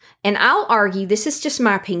 And I'll argue, this is just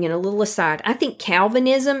my opinion, a little aside, I think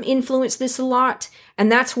Calvinism influenced this a lot,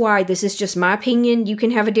 and that's why this is just my opinion. You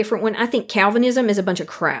can have a different one. I think Calvinism is a bunch of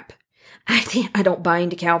crap. I don't buy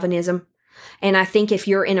into Calvinism. And I think if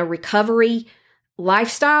you're in a recovery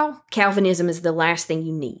lifestyle, Calvinism is the last thing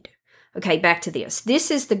you need. Okay, back to this.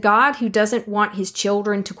 This is the God who doesn't want his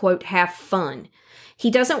children to, quote, have fun. He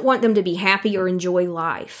doesn't want them to be happy or enjoy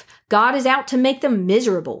life. God is out to make them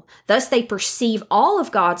miserable. Thus, they perceive all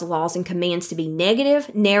of God's laws and commands to be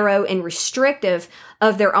negative, narrow, and restrictive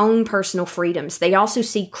of their own personal freedoms. They also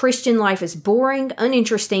see Christian life as boring,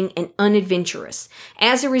 uninteresting, and unadventurous.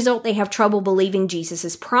 As a result, they have trouble believing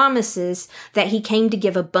Jesus' promises that he came to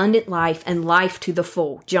give abundant life and life to the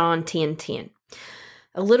full. John 10:10.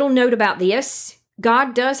 A little note about this.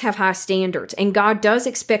 God does have high standards, and God does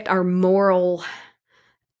expect our moral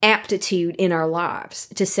aptitude in our lives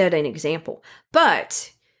to set an example.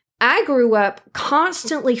 But I grew up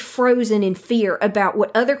constantly frozen in fear about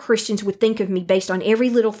what other Christians would think of me based on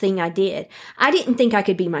every little thing I did. I didn't think I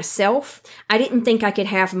could be myself. I didn't think I could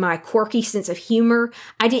have my quirky sense of humor.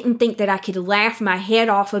 I didn't think that I could laugh my head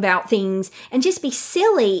off about things and just be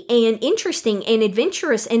silly and interesting and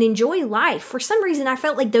adventurous and enjoy life. For some reason, I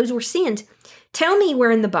felt like those were sins. Tell me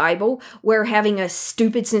where in the Bible where having a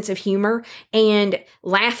stupid sense of humor and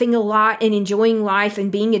laughing a lot and enjoying life and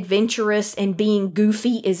being adventurous and being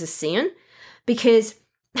goofy is a sin. Because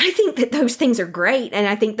I think that those things are great, and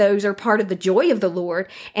I think those are part of the joy of the Lord.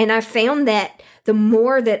 And I've found that the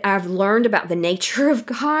more that I've learned about the nature of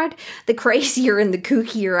God, the crazier and the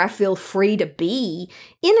kookier I feel free to be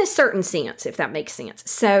in a certain sense, if that makes sense.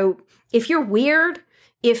 So if you're weird,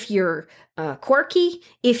 if you're quirky,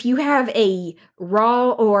 if you have a raw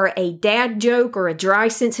or a dad joke or a dry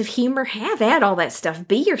sense of humor, have at all that stuff.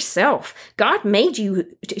 Be yourself. God made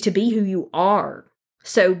you to be who you are.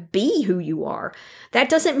 So be who you are. That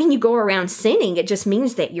doesn't mean you go around sinning. It just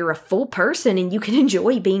means that you're a full person and you can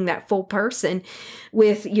enjoy being that full person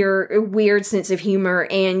with your weird sense of humor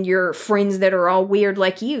and your friends that are all weird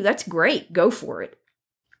like you. That's great. Go for it.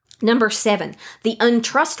 Number 7, the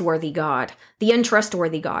untrustworthy God. The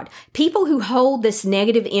untrustworthy God. People who hold this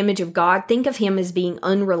negative image of God think of him as being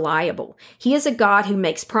unreliable. He is a God who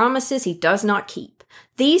makes promises he does not keep.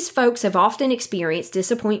 These folks have often experienced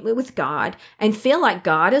disappointment with God and feel like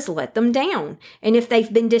God has let them down. And if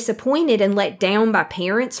they've been disappointed and let down by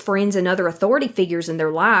parents, friends, and other authority figures in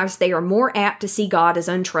their lives, they are more apt to see God as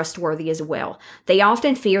untrustworthy as well. They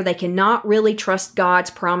often fear they cannot really trust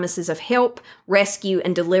God's promises of help, rescue,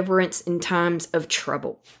 and deliverance in times of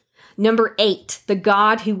trouble. Number 8, the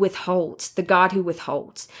God who withholds. The God who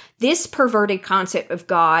withholds. This perverted concept of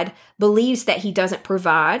God believes that he doesn't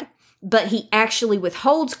provide, but he actually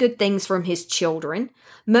withholds good things from his children.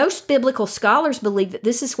 Most biblical scholars believe that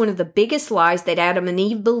this is one of the biggest lies that Adam and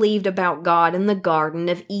Eve believed about God in the Garden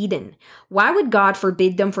of Eden. Why would God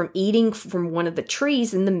forbid them from eating from one of the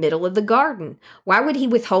trees in the middle of the garden? Why would he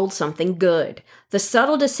withhold something good? The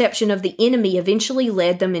subtle deception of the enemy eventually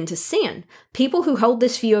led them into sin. People who hold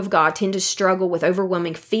this view of God tend to struggle with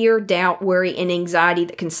overwhelming fear, doubt, worry, and anxiety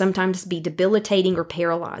that can sometimes be debilitating or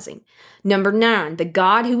paralyzing. Number 9, the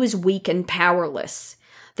God who is weak and powerless.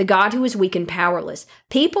 The God who is weak and powerless.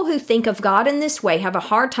 People who think of God in this way have a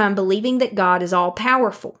hard time believing that God is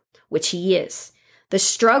all-powerful, which he is. The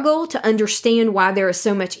struggle to understand why there is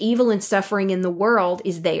so much evil and suffering in the world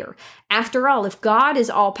is there. After all, if God is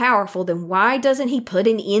all-powerful, then why doesn't he put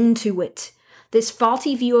an end to it? This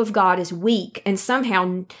faulty view of God is weak and somehow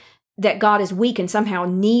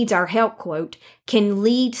needs our help, quote, can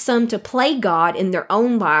lead some to play God in their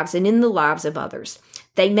own lives and in the lives of others.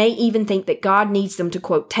 They may even think that God needs them to,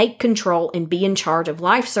 quote, take control and be in charge of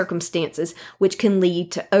life circumstances, which can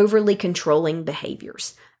lead to overly controlling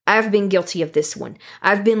behaviors. I've been guilty of this one.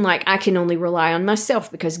 I've been like, I can only rely on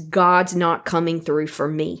myself because God's not coming through for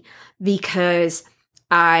me because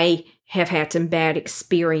I have had some bad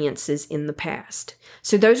experiences in the past.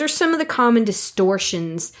 So those are some of the common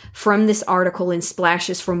distortions from this article in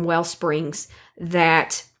Splashes from Wellsprings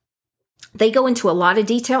that they go into a lot of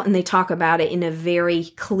detail and they talk about it in a very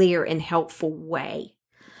clear and helpful way.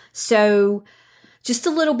 So just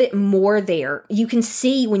a little bit more there. You can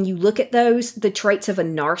see when you look at those, the traits of a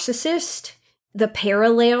narcissist, the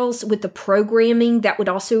parallels with the programming that would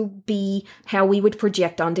also be how we would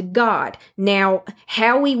project onto God. Now,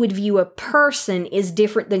 how we would view a person is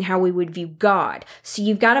different than how we would view God. So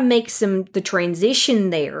you've got to make the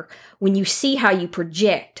transition there when you see how you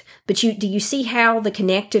project. But do you see how the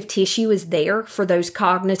connective tissue is there for those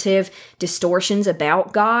cognitive distortions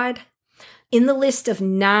about God? In the list of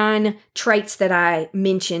 9 traits that I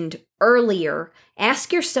mentioned earlier,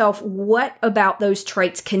 ask yourself what about those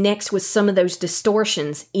traits connects with some of those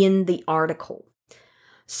distortions in the article.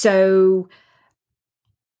 So,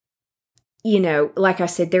 like I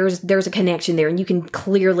said, there's a connection there and you can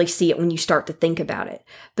clearly see it when you start to think about it.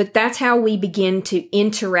 But that's how we begin to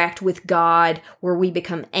interact with God, where we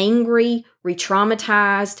become angry,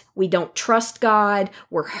 re-traumatized, we don't trust God,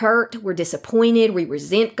 we're hurt, we're disappointed, we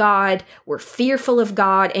resent God, we're fearful of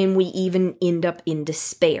God, and we even end up in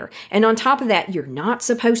despair. And on top of that, you're not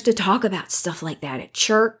supposed to talk about stuff like that at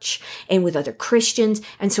church and with other Christians.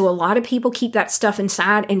 And so a lot of people keep that stuff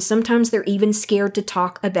inside, and sometimes they're even scared to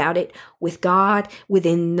talk about it with God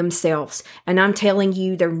within themselves. And I'm telling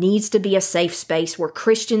you, there needs to be a safe space where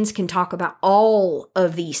Christians can talk about all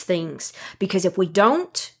of these things. Because if we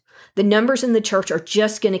don't, the numbers in the church are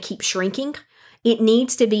just going to keep shrinking, It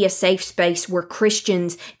needs to be a safe space where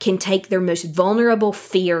Christians can take their most vulnerable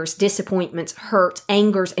fears, disappointments, hurts,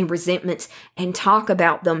 angers, and resentments and talk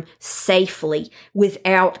about them safely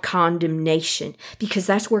without condemnation, because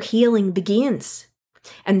that's where healing begins.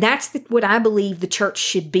 And that's what I believe the church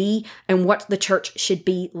should be and what the church should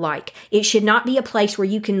be like. It should not be a place where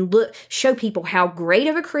you can show people how great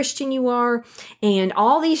of a Christian you are and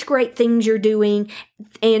all these great things you're doing,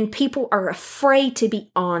 and people are afraid to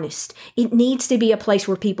be honest. It needs to be a place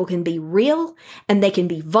where people can be real and they can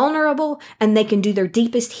be vulnerable and they can do their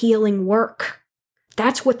deepest healing work.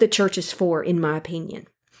 That's what the church is for, in my opinion.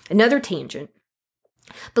 Another tangent.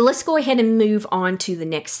 But let's go ahead and move on to the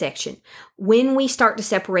next section. When we start to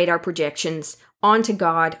separate our projections onto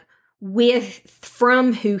God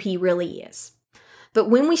from who He really is. But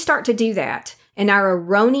when we start to do that, and our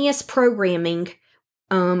erroneous programming,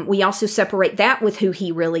 we also separate that with who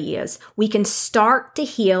He really is, we can start to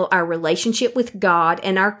heal our relationship with God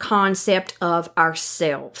and our concept of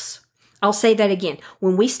ourselves. I'll say that again.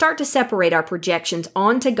 When we start to separate our projections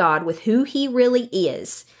onto God with who He really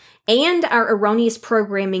is, and our erroneous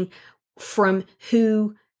programming from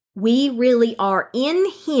who we really are in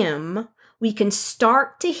Him, we can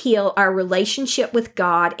start to heal our relationship with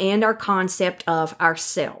God and our concept of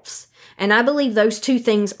ourselves. And I believe those two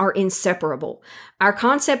things are inseparable. Our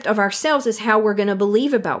concept of ourselves is how we're going to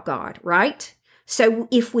believe about God, right? So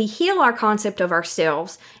if we heal our concept of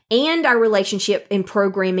ourselves and our relationship and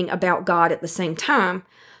programming about God at the same time,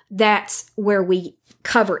 that's where we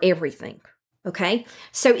cover everything. Okay,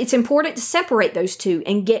 so it's important to separate those two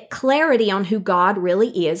and get clarity on who God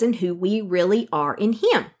really is and who we really are in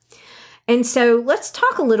Him. And so let's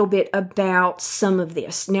talk a little bit about some of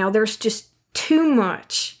this. Now, there's just too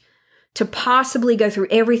much to possibly go through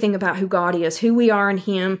everything about who God is, who we are in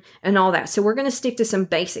Him, and all that. So we're going to stick to some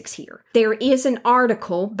basics here. There is an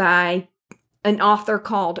article by an author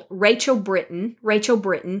called Rachel Britton,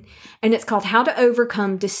 and it's called How to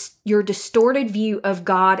Overcome Your Distorted View of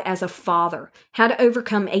God as a Father. How to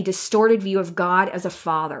Overcome a Distorted View of God as a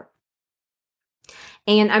Father.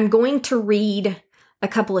 And I'm going to read a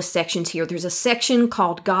couple of sections here. There's a section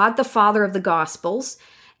called God the Father of the Gospels,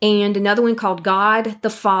 and another one called God the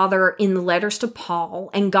Father in the letters to Paul,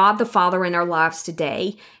 and God the Father in our lives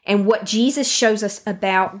today, and what Jesus shows us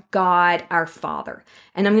about God our Father.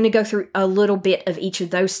 And I'm going to go through a little bit of each of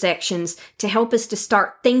those sections to help us to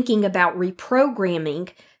start thinking about reprogramming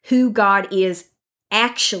who God is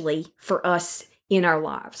actually for us in our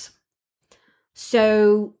lives.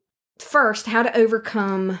 So first, how to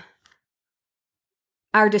overcome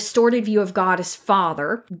our distorted view of God as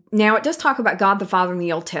Father. Now, it does talk about God the Father in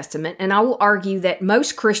the Old Testament, and I will argue that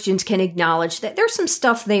most Christians can acknowledge that there's some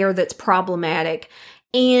stuff there that's problematic.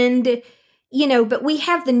 And, but we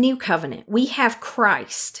have the new covenant. We have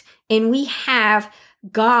Christ, and we have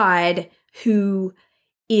God who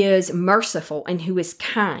is merciful and who is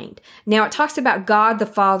kind. Now, it talks about God the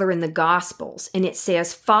Father in the Gospels, and it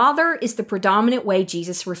says, Father is the predominant way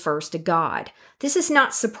Jesus refers to God. This is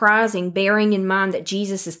not surprising, bearing in mind that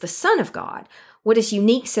Jesus is the Son of God. What is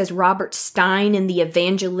unique, says Robert Stein in the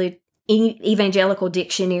Evangelical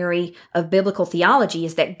Dictionary of Biblical Theology,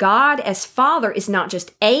 is that God as Father is not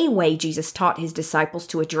just a way Jesus taught His disciples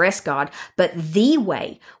to address God, but the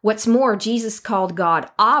way. What's more, Jesus called God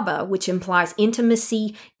Abba, which implies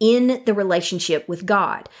intimacy in the relationship with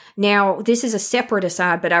God. Now, this is a separate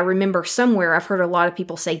aside, but I remember somewhere I've heard a lot of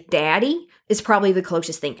people say Daddy is probably the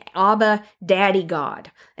closest thing. Abba, Daddy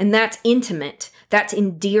God. And that's intimate. That's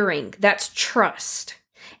endearing. That's trust.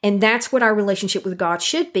 And that's what our relationship with God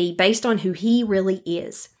should be based on who He really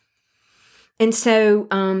is. And so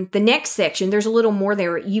the next section, there's a little more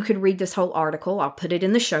there. You could read this whole article. I'll put it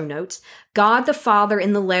in the show notes. God the Father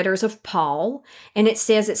in the letters of Paul. And it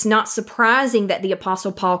says it's not surprising that the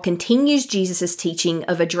Apostle Paul continues Jesus' teaching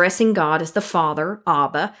of addressing God as the Father,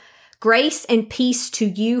 Abba. Grace and peace to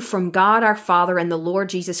you from God our Father and the Lord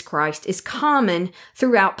Jesus Christ is common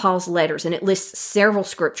throughout Paul's letters. And it lists several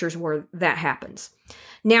scriptures where that happens.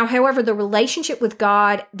 Now, however, the relationship with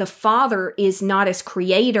God the Father is not as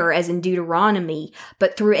creator as in Deuteronomy,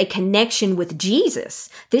 but through a connection with Jesus.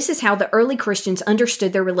 This is how the early Christians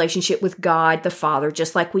understood their relationship with God the Father,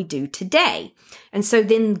 just like we do today. And so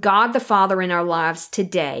then God the Father in our lives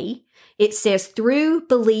today, it says, through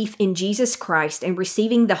belief in Jesus Christ and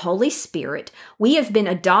receiving the Holy Spirit, we have been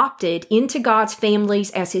adopted into God's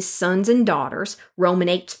families as His sons and daughters,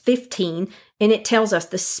 Romans 8:15, and it tells us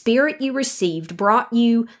the Spirit you received brought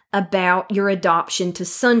you about your adoption to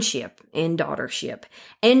sonship and daughtership.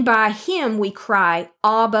 And by Him we cry,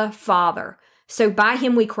 Abba, Father. So by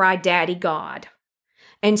Him we cry, Daddy God.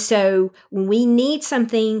 And so when we need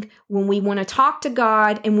something, when we want to talk to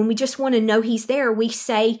God, and when we just want to know He's there, we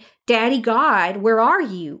say, Daddy God, where are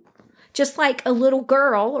you? Just like a little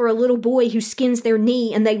girl or a little boy who skins their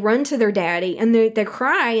knee and they run to their daddy and they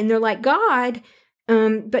cry and they're like, God,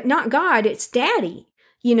 but not God, it's Daddy,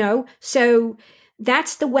 So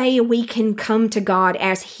that's the way we can come to God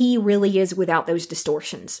as He really is without those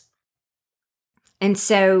distortions. And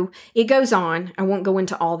so it goes on. I won't go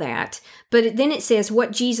into all that. But then it says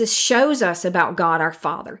what Jesus shows us about God our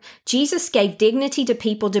Father. Jesus gave dignity to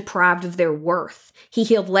people deprived of their worth. He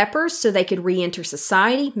healed lepers so they could re-enter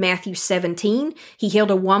society. Matthew 17. He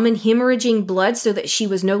healed a woman hemorrhaging blood so that she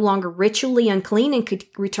was no longer ritually unclean and could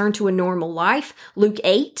return to a normal life. Luke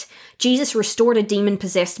 8. Jesus restored a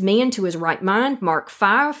demon-possessed man to his right mind. Mark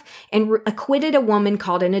 5. And acquitted a woman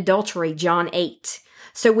caught in adultery. John 8.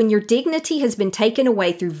 So when your dignity has been taken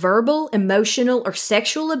away through verbal, emotional, or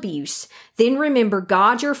sexual abuse, then remember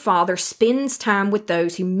God your Father spends time with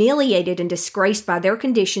those humiliated and disgraced by their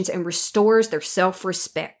conditions and restores their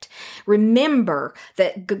self-respect. Remember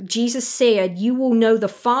that Jesus said, you will know the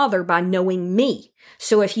Father by knowing me.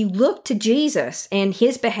 So if you look to Jesus and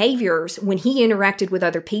His behaviors when He interacted with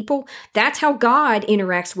other people, that's how God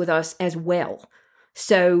interacts with us as well.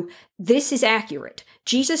 So this is accurate.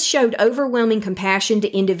 Jesus showed overwhelming compassion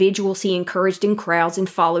to individuals He encouraged in crowds and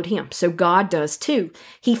followed Him. So God does too.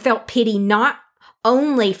 He felt pity not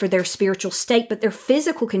only for their spiritual state, but their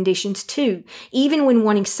physical conditions too. Even when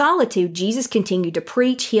wanting solitude, Jesus continued to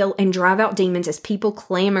preach, heal, and drive out demons as people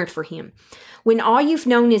clamored for Him. When all you've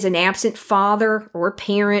known is an absent father or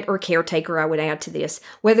parent or caretaker, I would add to this,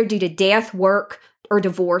 whether due to death, work, or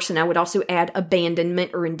divorce, and I would also add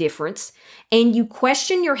abandonment or indifference, and you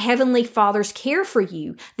question your Heavenly Father's care for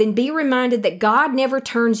you, then be reminded that God never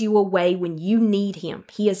turns you away when you need Him.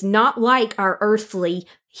 He is not like our earthly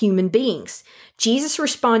human beings. Jesus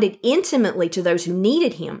responded intimately to those who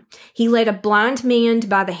needed Him. He led a blind man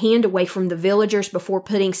by the hand away from the villagers before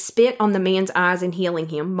putting spit on the man's eyes and healing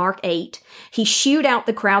him. Mark 8. He shooed out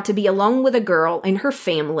the crowd to be alone with a girl and her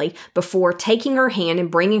family before taking her hand and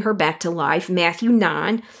bringing her back to life. Matthew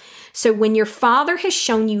 9. So when your Father has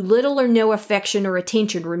shown you little or no affection or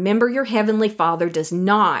attention, remember your Heavenly Father does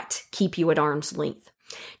not keep you at arm's length.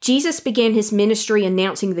 Jesus began His ministry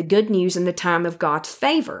announcing the good news in the time of God's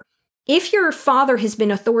favor. If your father has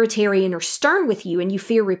been authoritarian or stern with you and you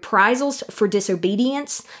fear reprisals for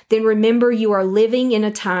disobedience, then remember you are living in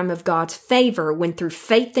a time of God's favor when through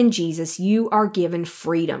faith in Jesus you are given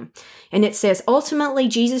freedom. And it says, ultimately,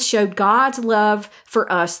 Jesus showed God's love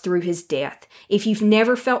for us through His death. If you've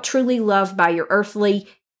never felt truly loved by your earthly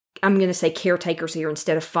I'm going to say caretakers here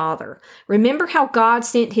instead of father. Remember how God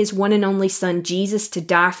sent His one and only Son, Jesus, to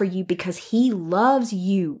die for you because He loves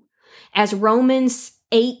you. As Romans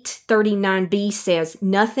 8:39b says,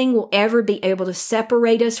 nothing will ever be able to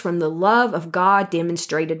separate us from the love of God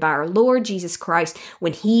demonstrated by our Lord Jesus Christ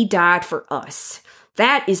when He died for us.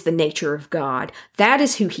 That is the nature of God. That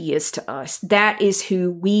is who He is to us. That is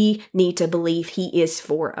who we need to believe He is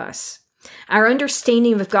for us. Our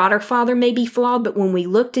understanding of God our Father may be flawed, but when we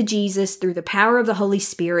look to Jesus through the power of the Holy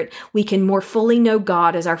Spirit, we can more fully know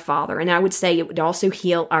God as our Father. And I would say it would also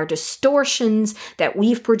heal our distortions that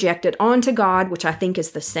we've projected onto God, which I think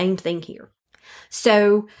is the same thing here.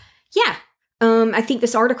 So, yeah. I think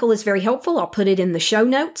this article is very helpful. I'll put it in the show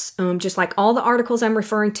notes, just like all the articles I'm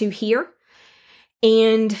referring to here.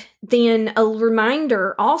 And then a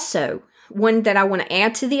reminder also, one that I want to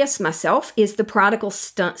add to this myself is the prodigal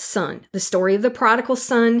son. The story of the prodigal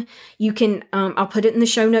son. You can, I'll put it in the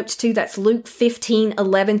show notes too. That's Luke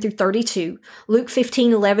 15:11 through 32. Luke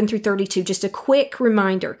 15:11 through 32. Just a quick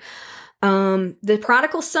reminder. The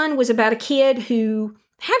prodigal son was about a kid who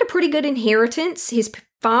had a pretty good inheritance. His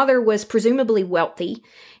father was presumably wealthy,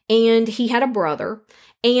 and he had a brother.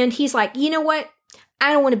 And he's like, you know what?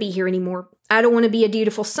 I don't want to be here anymore. I don't want to be a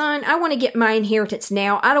dutiful son. I want to get my inheritance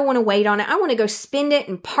now. I don't want to wait on it. I want to go spend it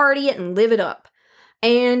and party it and live it up.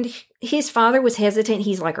 And his father was hesitant.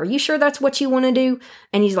 He's like, are you sure that's what you want to do?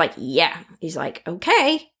 And he's like, yeah. He's like,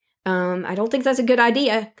 okay. I don't think that's a good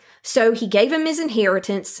idea. So he gave him his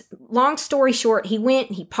inheritance. Long story short, he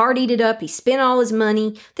went, he partied it up. He spent all his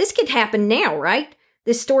money. This could happen now, right?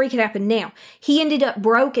 This story could happen now. He ended up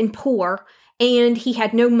broke and poor, and he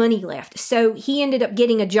had no money left. So he ended up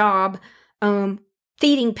getting a job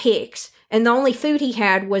feeding pigs. And the only food he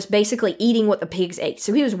had was basically eating what the pigs ate.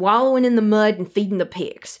 So he was wallowing in the mud and feeding the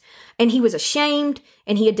pigs. And he was ashamed,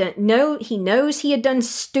 and he knows he had done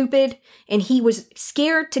stupid, and he was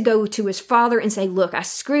scared to go to his father and say, look, I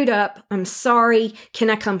screwed up. I'm sorry. Can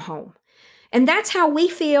I come home? And that's how we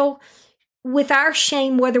feel with our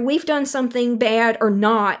shame, whether we've done something bad or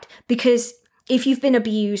not, because if you've been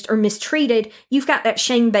abused or mistreated, you've got that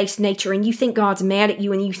shame-based nature and you think God's mad at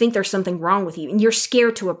you and you think there's something wrong with you and you're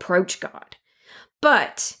scared to approach God.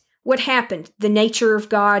 But what happened? The nature of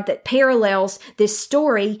God that parallels this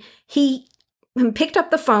story, he picked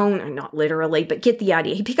up the phone, not literally, but get the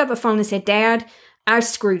idea. He picked up the phone and said, Dad, I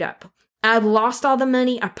screwed up. I lost all the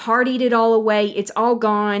money. I partied it all away. It's all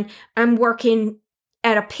gone. I'm working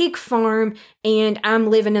at a pig farm and I'm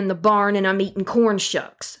living in the barn and I'm eating corn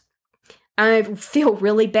shucks. I feel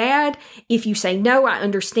really bad. If you say no, I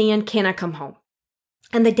understand. Can I come home?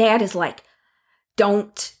 And the dad is like,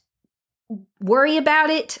 don't worry about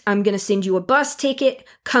it. I'm going to send you a bus ticket.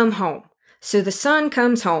 Come home. So the son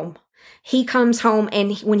comes home. He comes home,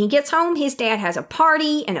 and when he gets home, his dad has a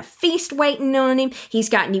party and a feast waiting on him. He's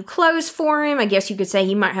got new clothes for him. I guess you could say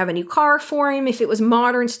he might have a new car for him if it was a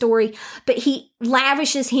modern story. But he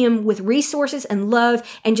lavishes him with resources and love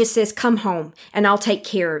and just says, come home, and I'll take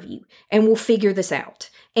care of you, and we'll figure this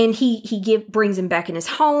out. And he brings him back in his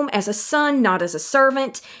home as a son, not as a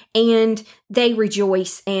servant, and they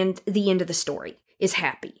rejoice, and the end of the story is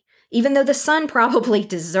happy. Even though the son probably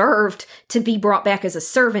deserved to be brought back as a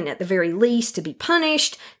servant at the very least, to be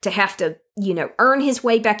punished, to have to, earn his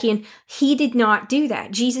way back in, he did not do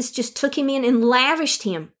that. Jesus just took him in and lavished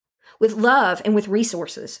him with love and with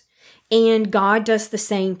resources. And God does the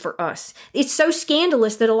same for us. It's so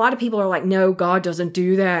scandalous that a lot of people are like, no, God doesn't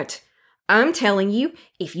do that. I'm telling you,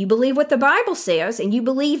 if you believe what the Bible says and you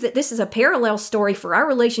believe that this is a parallel story for our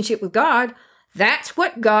relationship with God, that's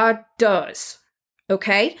what God does.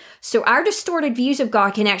 Okay? So our distorted views of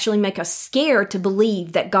God can actually make us scared to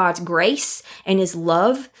believe that God's grace and his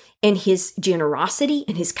love and his generosity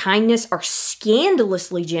and his kindness are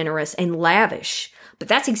scandalously generous and lavish. But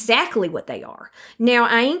that's exactly what they are. Now,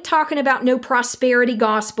 I ain't talking about no prosperity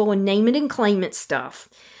gospel and name it and claim it stuff.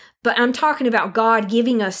 But I'm talking about God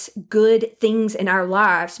giving us good things in our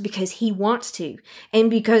lives because he wants to. And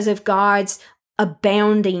because of God's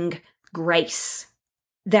abounding grace.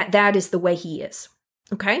 That is the way he is.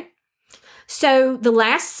 Okay? So the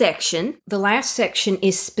last section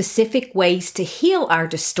is specific ways to heal our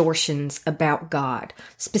distortions about God.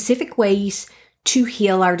 Specific ways to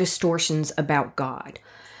heal our distortions about God.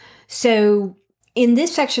 So in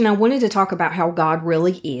this section, I wanted to talk about how God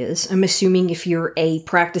really is. I'm assuming if you're a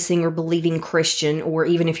practicing or believing Christian, or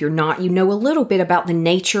even if you're not, you know a little bit about the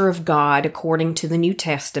nature of God according to the New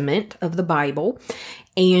Testament of the Bible,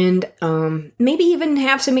 and maybe even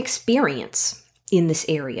have some experience in this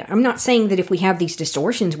area. I'm not saying that if we have these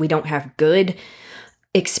distortions, we don't have good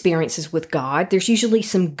experiences with God. There's usually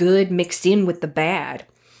some good mixed in with the bad.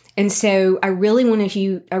 And so I really want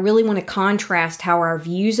to contrast how our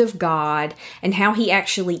views of God and how he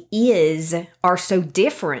actually is are so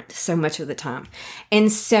different so much of the time.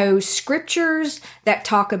 And so scriptures that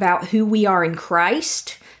talk about who we are in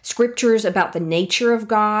Christ, scriptures about the nature of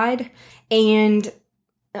God, and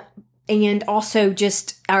also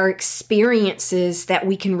just our experiences that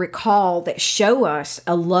we can recall that show us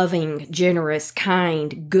a loving, generous,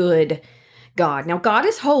 kind, good God. Now, God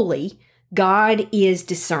is holy. God is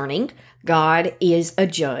discerning. God is a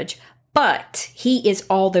judge. But he is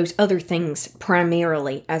all those other things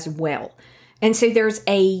primarily as well. And so there's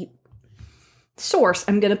a source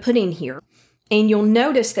I'm going to put in here. And you'll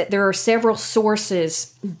notice that there are several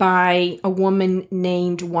sources by a woman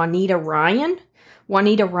named Juanita Ryan.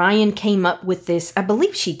 Juanita Ryan came up with this. I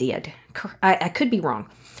believe she did. I could be wrong.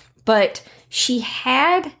 But she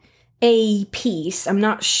had a piece. I'm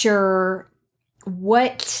not sure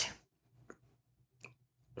what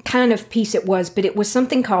kind of piece it was, but it was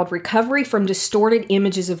something called Recovery from Distorted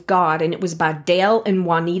Images of God, and it was by Dale and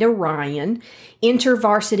Juanita Ryan,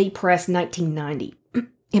 InterVarsity Press, 1990.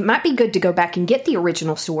 It might be good to go back and get the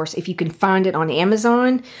original source if you can find it on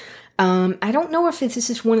Amazon. I don't know if this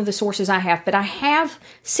is one of the sources I have, but I have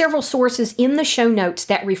several sources in the show notes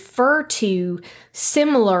that refer to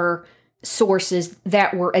similar sources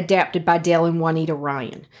that were adapted by Dale and Juanita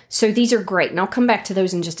Ryan. So these are great, and I'll come back to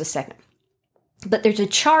those in just a second. But there's a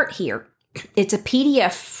chart here. It's a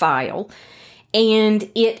PDF file, and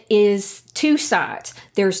it is two sides.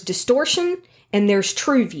 There's distortion and there's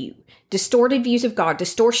true view. Distorted views of God,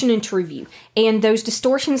 distortion and true view. And those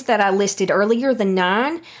distortions that I listed earlier, the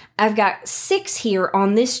 9, I've got 6 here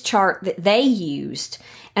on this chart that they used.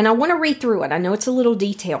 And I want to read through it. I know it's a little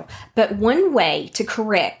detail, but one way to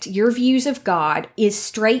correct your views of God is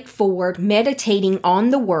straightforward meditating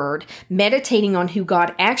on the Word, meditating on who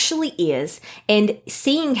God actually is, and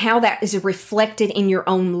seeing how that is reflected in your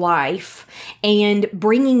own life, and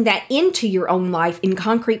bringing that into your own life in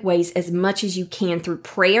concrete ways as much as you can through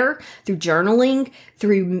prayer, through journaling,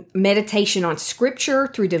 through meditation on Scripture,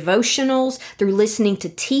 through devotionals, through listening to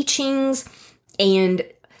teachings and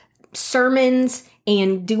sermons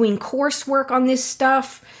and doing coursework on this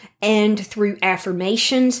stuff, and through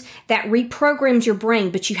affirmations. That reprograms your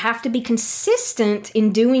brain, but you have to be consistent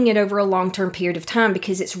in doing it over a long-term period of time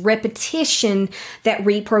because it's repetition that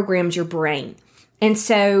reprograms your brain. And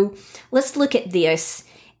so let's look at this.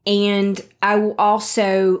 And I will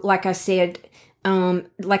also, like I said,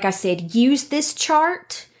 use this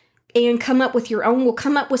chart and come up with your own. We'll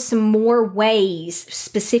come up with some more ways,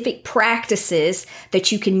 specific practices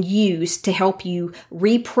that you can use to help you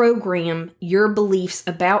reprogram your beliefs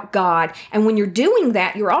about God. And when you're doing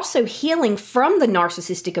that, you're also healing from the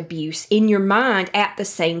narcissistic abuse in your mind at the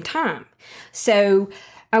same time. So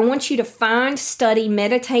I want you to find, study,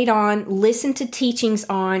 meditate on, listen to teachings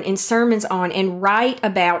on, and sermons on, and write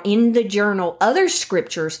about in the journal other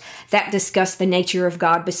scriptures that discuss the nature of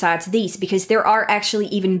God besides these, because there are actually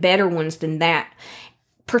even better ones than that.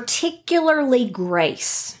 Particularly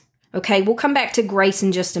grace. Okay, we'll come back to grace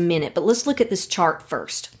in just a minute, but let's look at this chart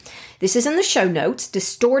first. This is in the show notes,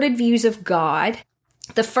 Distorted Views of God.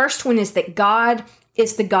 The first one is that God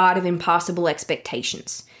is the God of impossible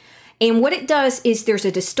expectations. And what it does is there's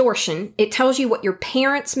a distortion. It tells you what your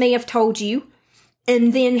parents may have told you,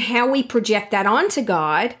 and then how we project that onto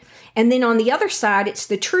God. And then on the other side, it's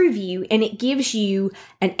the true view, and it gives you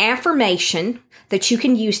an affirmation that you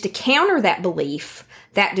can use to counter that belief,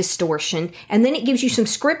 that distortion. And then it gives you some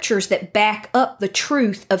scriptures that back up the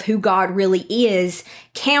truth of who God really is,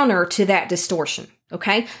 counter to that distortion.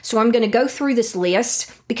 Okay, so I'm going to go through this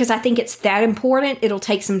list because I think it's that important. It'll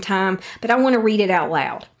take some time, but I want to read it out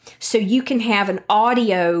loud so you can have an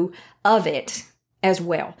audio of it as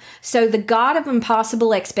well. So the God of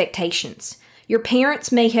impossible expectations. Your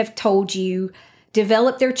parents may have told you,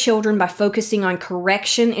 develop their children by focusing on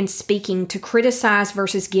correction and speaking to criticize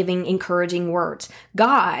versus giving encouraging words.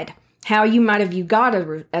 God, how you might have viewed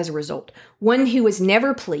God as a result. One who is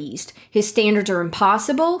never pleased. His standards are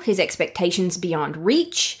impossible. His expectations beyond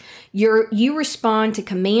reach. You respond to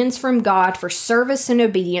commands from God for service and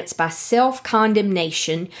obedience by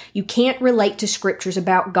self-condemnation. You can't relate to scriptures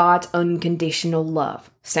about God's unconditional love.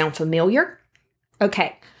 Sound familiar?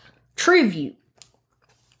 Okay. True view.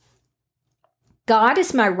 God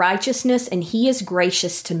is my righteousness, and He is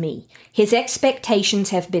gracious to me. His expectations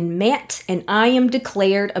have been met, and I am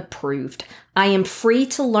declared approved. I am free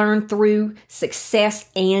to learn through success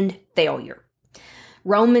and failure.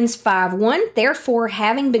 Romans 5:1, therefore,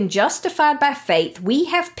 having been justified by faith, we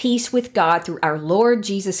have peace with God through our Lord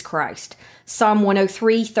Jesus Christ. Psalm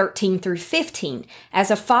 103:13-15, as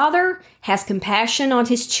a father has compassion on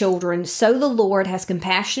his children, so the Lord has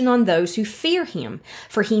compassion on those who fear Him.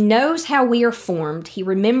 For He knows how we are formed. He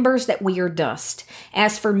remembers that we are dust.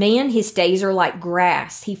 As for man, his days are like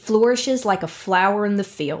grass. He flourishes like a flower in the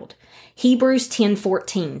field. Hebrews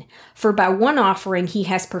 10:14, for by one offering He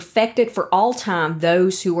has perfected for all time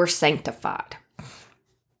those who are sanctified.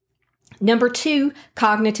 Number 2,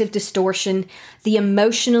 cognitive distortion, the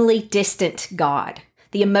emotionally distant God.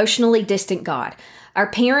 The emotionally distant God.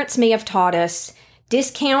 Our parents may have taught us,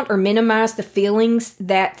 discount or minimize the feelings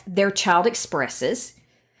that their child expresses.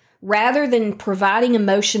 Rather than providing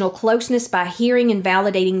emotional closeness by hearing and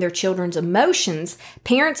validating their children's emotions,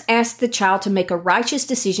 parents ask the child to make a righteous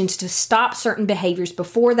decision to stop certain behaviors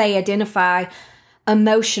before they identify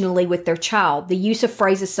emotionally with their child. The use of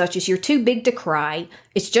phrases such as, you're too big to cry,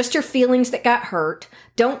 it's just your feelings that got hurt,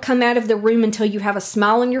 don't come out of the room until you have a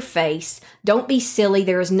smile on your face, don't be silly,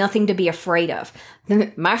 there is nothing to be afraid of.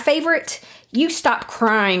 My favorite, you stop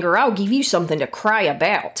crying or I'll give you something to cry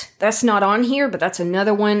about. That's not on here, but that's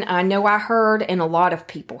another one I know I heard and a lot of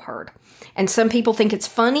people heard. And some people think it's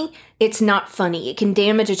funny. It's not funny. It can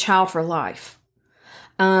damage a child for life.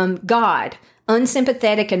 God,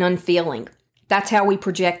 unsympathetic and unfeeling. That's how we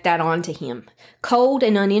project that onto Him. Cold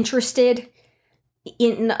and uninterested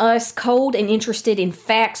in us, cold and interested in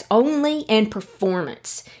facts only and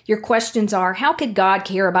performance. Your questions are, how could God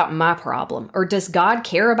care about my problem? Or does God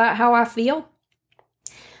care about how I feel?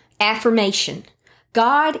 Affirmation.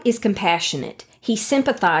 God is compassionate. He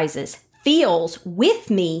sympathizes, feels with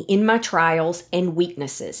me in my trials and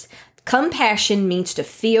weaknesses. Compassion means to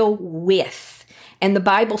feel with. And the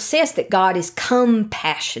Bible says that God is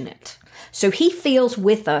compassionate. So He feels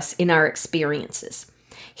with us in our experiences.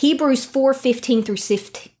 Hebrews 4:15 through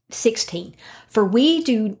 16. For we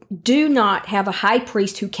do not have a high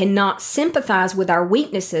priest who cannot sympathize with our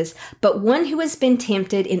weaknesses, but one who has been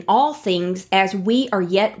tempted in all things as we are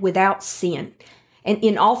yet without sin. And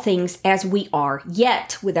in all things as we are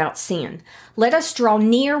yet without sin. Let us draw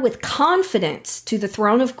near with confidence to the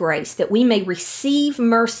throne of grace, that we may receive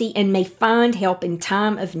mercy and may find help in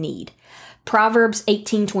time of need. Proverbs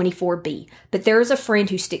 18:24b. But there is a friend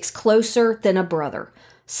who sticks closer than a brother.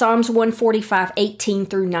 Psalms 145:18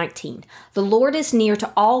 through 19. The Lord is near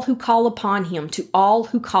to all who call upon him, to all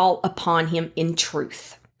who call upon him in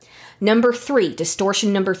truth. Number 3,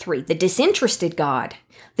 distortion number 3, the disinterested God.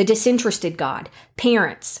 The disinterested God.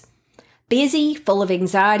 Parents. Busy, full of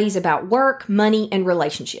anxieties about work, money, and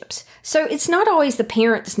relationships. So it's not always the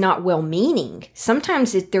parent that's not well-meaning.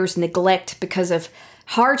 Sometimes there's neglect because of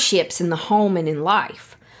hardships in the home and in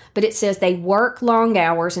life. But it says they work long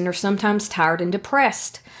hours and are sometimes tired and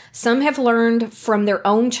depressed. Some have learned from their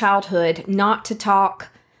own childhood not to talk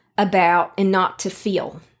about and not to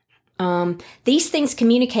feel. These things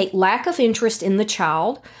communicate lack of interest in the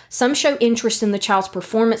child. Some show interest in the child's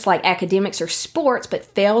performance like academics or sports, but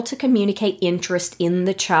fail to communicate interest in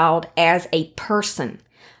the child as a person.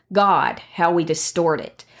 God, how we distort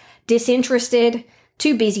it. Disinterested,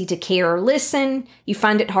 too busy to care or listen. You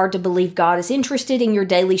find it hard to believe God is interested in your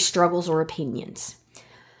daily struggles or opinions.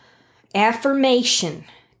 Affirmation.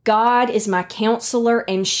 God is my counselor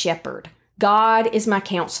and shepherd. God is my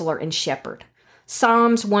counselor and shepherd.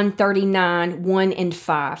 Psalms 139, 1 and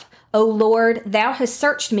 5. O Lord, thou hast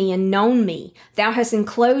searched me and known me. Thou hast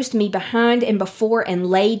enclosed me behind and before and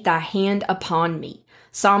laid thy hand upon me.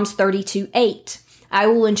 Psalms 32, 8. I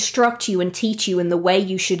will instruct you and teach you in the way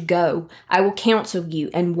you should go. I will counsel you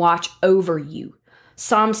and watch over you.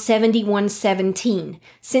 Psalm 71, 17.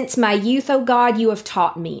 Since my youth, O God, you have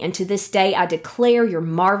taught me, and to this day I declare your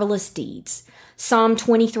marvelous deeds. Psalm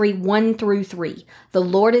 23, 1 through 3. The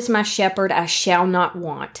Lord is my shepherd, I shall not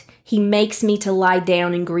want. He makes me to lie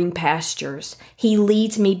down in green pastures. He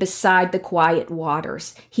leads me beside the quiet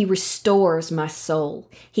waters. He restores my soul.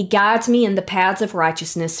 He guides me in the paths of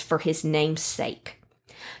righteousness for his name's sake.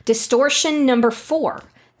 Distortion number 4,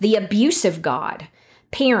 the abusive God.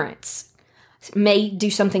 Parents may do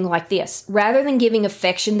something like this. Rather than giving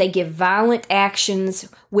affection, they give violent actions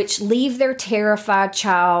which leave their terrified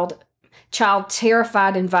child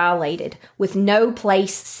terrified and violated, with no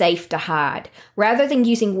place safe to hide. Rather than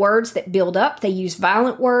using words that build up, they use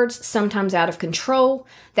violent words, sometimes out of control,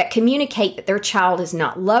 that communicate that their child is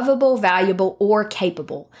not lovable, valuable, or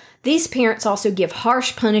capable. These parents also give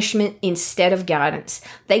harsh punishment instead of guidance.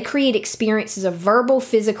 They create experiences of verbal,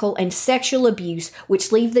 physical, and sexual abuse,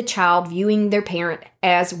 which leave the child viewing their parent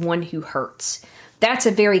as one who hurts. That's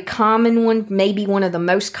a very common one, maybe one of the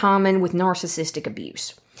most common with narcissistic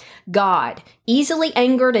abuse. God, easily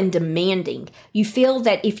angered and demanding. You feel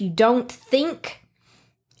that if you don't think,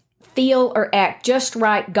 feel, or act just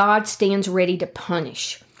right, God stands ready to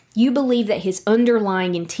punish. You believe that his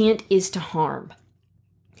underlying intent is to harm.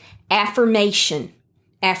 Affirmation.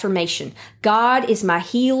 Affirmation. God is my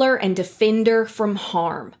healer and defender from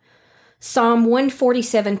harm. Psalm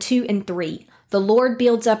 147, 2 and 3. The Lord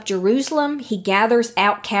builds up Jerusalem. He gathers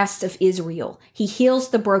outcasts of Israel. He heals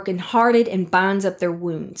the brokenhearted and binds up their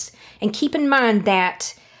wounds. And keep in mind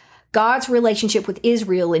that God's relationship with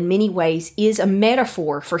Israel in many ways is a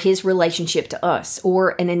metaphor for his relationship to us,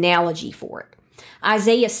 or an analogy for it.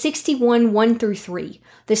 Isaiah 61, 1 through 3.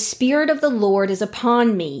 The Spirit of the Lord is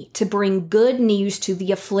upon me to bring good news to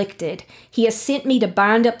the afflicted. He has sent me to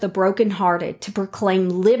bind up the brokenhearted, to proclaim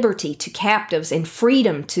liberty to captives and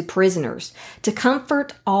freedom to prisoners, to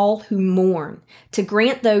comfort all who mourn, to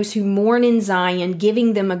grant those who mourn in Zion,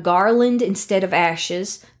 giving them a garland instead of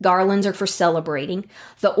ashes. Garlands are for celebrating.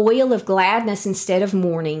 The oil of gladness instead of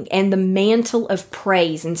mourning, and the mantle of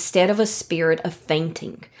praise instead of a spirit of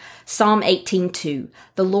fainting. Psalm 18:2.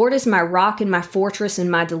 The Lord is my rock and my fortress and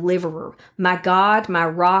my deliverer, my God, my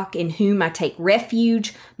rock in whom I take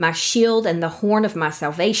refuge, my shield and the horn of my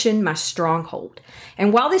salvation, my stronghold.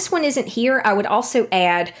 And while this one isn't here, I would also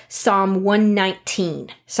add Psalm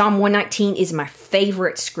 119. Psalm 119 is my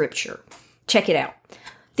favorite scripture. Check it out.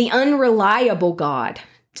 The unreliable God.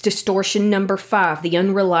 Distortion number 5, the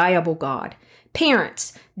unreliable God.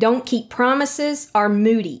 Parents don't keep promises, are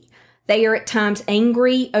moody. They are at times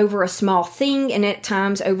angry over a small thing and at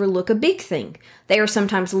times overlook a big thing. They are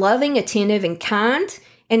sometimes loving, attentive, and kind,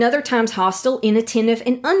 and other times hostile, inattentive,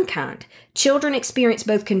 and unkind. Children experience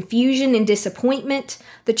both confusion and disappointment.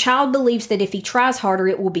 The child believes that if he tries harder,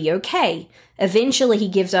 it will be okay. Eventually, he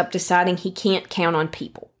gives up, deciding he can't count on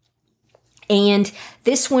people. And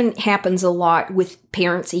this one happens a lot with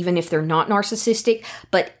parents, even if they're not narcissistic,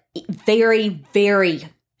 but very, very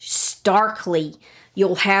starkly,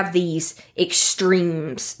 you'll have these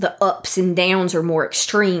extremes. The ups and downs are more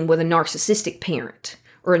extreme with a narcissistic parent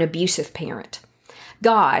or an abusive parent.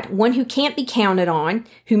 God, one who can't be counted on,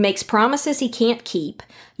 who makes promises he can't keep,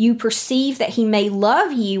 you perceive that he may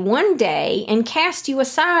love you one day and cast you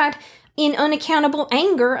aside in unaccountable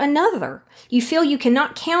anger another. You feel you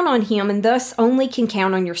cannot count on him and thus only can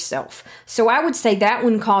count on yourself. So I would say that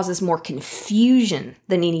one causes more confusion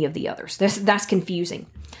than any of the others. That's confusing.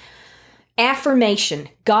 Affirmation.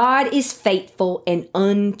 God is faithful and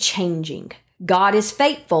unchanging. God is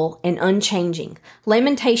faithful and unchanging.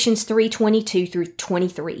 Lamentations 3:22 through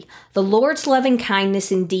 23. The Lord's loving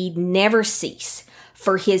kindness indeed never cease,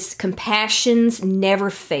 for his compassions never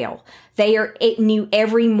fail. They are new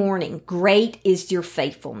every morning. Great is your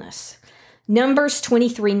faithfulness. Numbers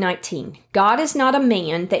 23:19. God is not a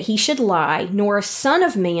man that he should lie, nor a son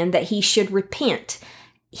of man that he should repent.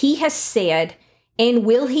 He has said, and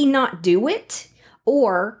will he not do it?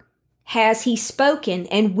 Or has he spoken,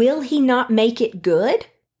 and will he not make it good?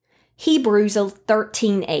 Hebrews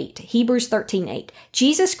 13:8.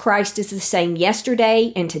 Jesus Christ is the same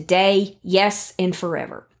yesterday and today, yes, and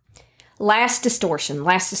forever. Last distortion.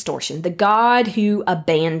 The God who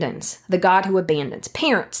abandons.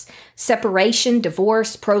 Parents, separation,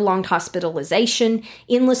 divorce, prolonged hospitalization,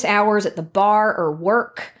 endless hours at the bar or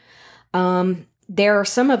work. There are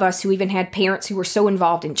some of us who even had parents who were so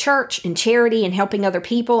involved in church and charity and helping other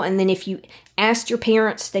people. And then if you asked your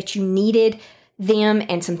parents that you needed them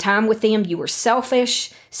and some time with them, you were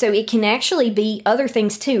selfish. So it can actually be other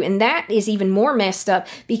things too. And that is even more messed up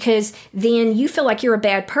because then you feel like you're a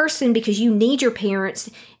bad person because you need your parents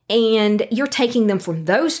and you're taking them from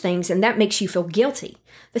those things. And that makes you feel guilty.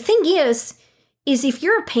 The thing is if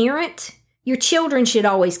you're a parent, your children should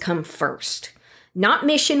always come first. Not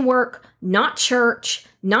mission work, not church,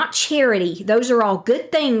 not charity. Those are all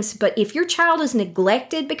good things. But if your child is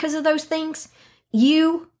neglected because of those things,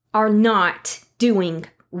 you are not doing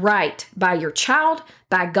right by your child,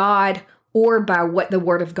 by God, or by what the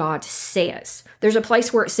Word of God says. There's a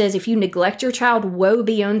place where it says, if you neglect your child, woe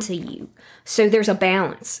be unto you. So there's a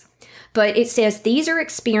balance. But it says these are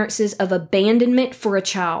experiences of abandonment for a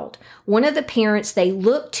child. One of the parents they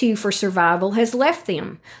look to for survival has left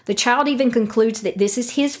them. The child even concludes that this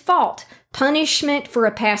is his fault, punishment for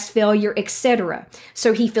a past failure, etc.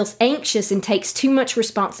 So he feels anxious and takes too much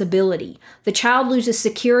responsibility. The child loses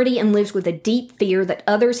security and lives with a deep fear that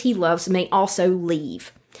others he loves may also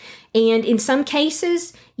leave. And in some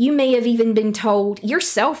cases, you may have even been told you're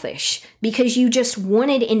selfish because you just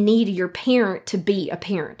wanted and needed your parent to be a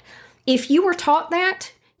parent. If you were taught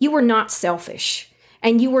that, you were not selfish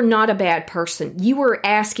and you were not a bad person. You were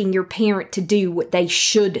asking your parent to do what they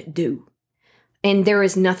should do. And there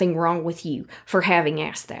is nothing wrong with you for having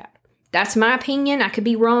asked that. That's my opinion. I could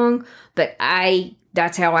be wrong, but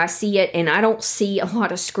that's how I see it. And I don't see a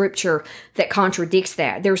lot of scripture that contradicts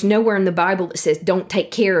that. There's nowhere in the Bible that says don't take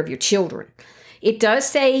care of your children. It does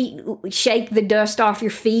say, shake the dust off your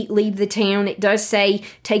feet, leave the town. It does say,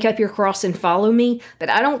 take up your cross and follow me. But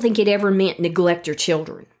I don't think it ever meant neglect your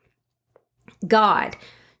children. God,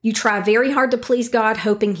 you try very hard to please God,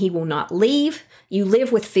 hoping he will not leave. You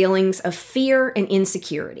live with feelings of fear and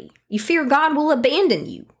insecurity. You fear God will abandon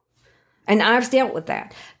you. And I've dealt with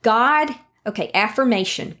that.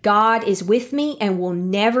 Affirmation. God is with me and will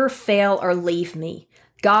never fail or leave me.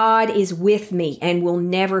 God is with me and will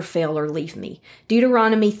never fail or leave me.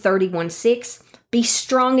 Deuteronomy 31:6. Be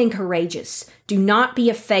strong and courageous. Do not be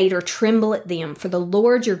afraid or tremble at them, for the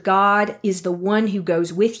Lord your God is the one who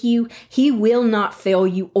goes with you. He will not fail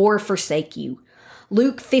you or forsake you.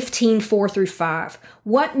 Luke 15:4-5.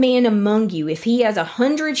 What man among you, if he has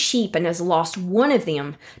 100 sheep and has lost one of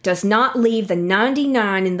them, does not leave the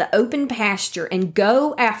 99 in the open pasture and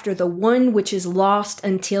go after the one which is lost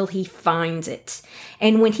until he finds it?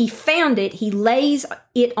 And when he found it, he lays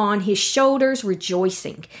it on his shoulders,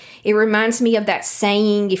 rejoicing. It reminds me of that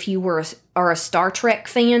saying, if you are a Star Trek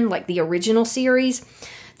fan, like the original series,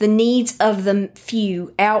 the needs of the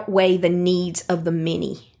few outweigh the needs of the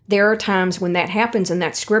many. There are times when that happens, and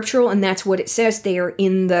that's scriptural, and that's what it says there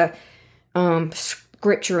in the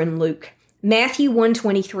scripture in Luke. Matthew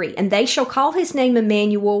 1:23, and they shall call his name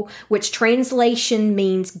Emmanuel, which translation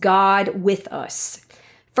means God with us.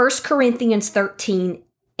 1 Corinthians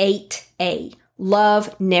 13:8a,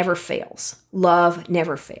 love never fails. Love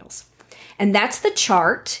never fails. And that's the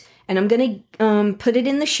chart. and I'm going to put it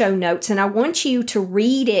in the show notes, and I want you to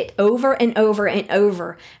read it over and over and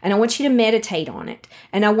over, and I want you to meditate on it,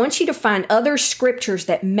 and I want you to find other scriptures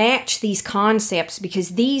that match these concepts,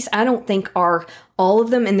 because these, I don't think, are all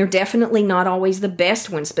of them, and they're definitely not always the best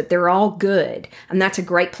ones, but they're all good, and that's a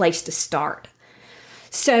great place to start.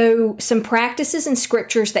 So some practices and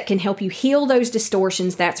scriptures that can help you heal those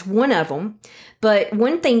distortions, that's one of them. But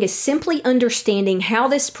one thing is simply understanding how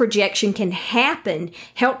this projection can happen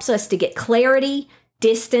helps us to get clarity,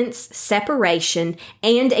 distance, separation,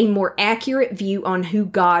 and a more accurate view on who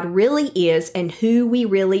God really is and who we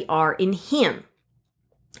really are in Him.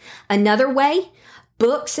 Another way,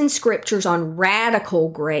 books and scriptures on radical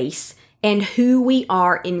grace and who we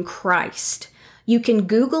are in Christ. You can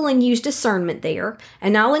Google and use discernment there,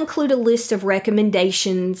 and I'll include a list of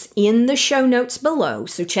recommendations in the show notes below.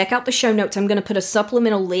 So check out the show notes. I'm going to put a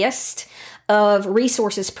supplemental list of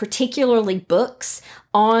resources, particularly books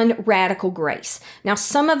on radical grace. Now,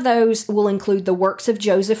 some of those will include the works of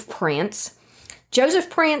Joseph Prince. Joseph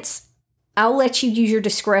Prince, I'll let you use your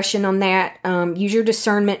discretion on that. Use your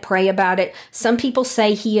discernment, pray about it. Some people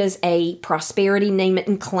say he is a prosperity, name it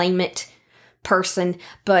and claim it person,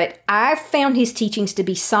 but I've found his teachings to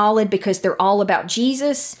be solid because they're all about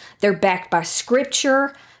Jesus. They're backed by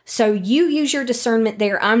scripture. So you use your discernment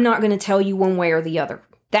there. I'm not going to tell you one way or the other.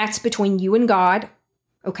 That's between you and God.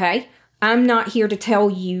 Okay? I'm not here to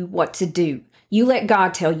tell you what to do. You let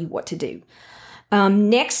God tell you what to do.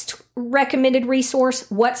 Next recommended resource,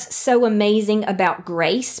 What's So Amazing About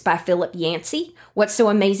Grace by Philip Yancey. What's So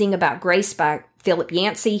Amazing About Grace by Philip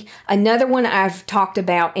Yancey. Another one I've talked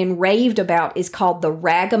about and raved about is called The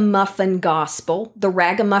Ragamuffin Gospel. The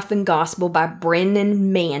Ragamuffin Gospel by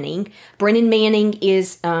Brennan Manning. Brennan Manning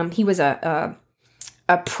is, he was a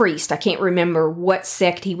priest. I can't remember what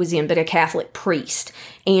sect he was in, but a Catholic priest.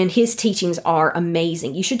 And his teachings are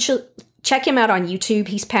amazing. You should check him out on YouTube.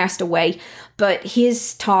 He's passed away, but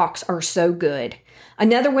his talks are so good.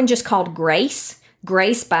 Another one just called Grace.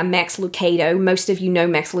 Grace by Max Lucado. Most of you know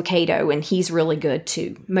Max Lucado, and he's really good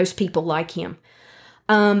too. Most people like him.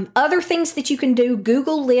 Other things that you can do,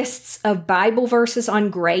 Google lists of Bible verses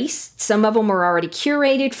on grace. Some of them are already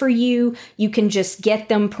curated for you. You can just get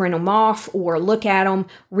them, print them off, or look at them,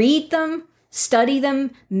 read them, study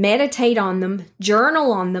them, meditate on them,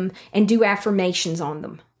 journal on them, and do affirmations on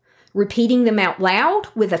them. Repeating them out loud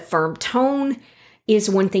with a firm tone is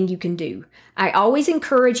one thing you can do. I always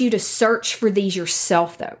encourage you to search for these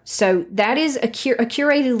yourself, though. So that is a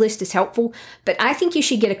curated list is helpful, but I think you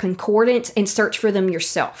should get a concordance and search for them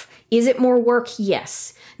yourself. Is it more work?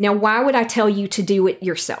 Yes. Now, why would I tell you to do it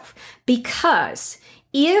yourself? Because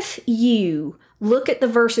if you look at the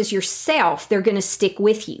verses yourself, they're going to stick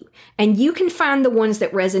with you. And you can find the ones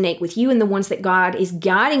that resonate with you and the ones that God is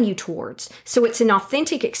guiding you towards. So it's an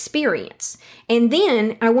authentic experience. And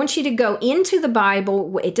then I want you to go into the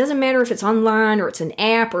Bible. It doesn't matter if it's online or it's an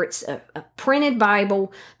app or it's a printed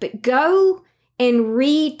Bible, but go and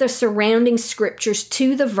read the surrounding scriptures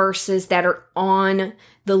to the verses that are on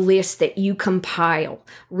the list that you compile.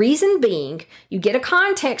 Reason being, you get a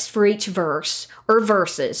context for each verse or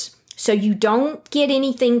verses, so you don't get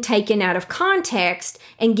anything taken out of context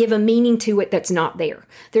and give a meaning to it that's not there.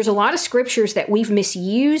 There's a lot of scriptures that we've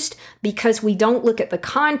misused because we don't look at the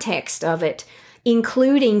context of it,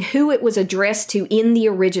 including who it was addressed to in the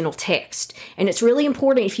original text. And it's really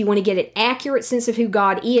important, if you want to get an accurate sense of who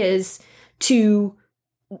God is, to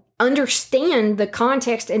understand the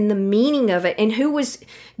context and the meaning of it and who was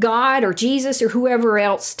God or Jesus or whoever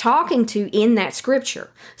else talking to in that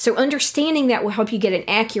scripture. So understanding that will help you get an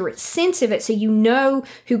accurate sense of it so you know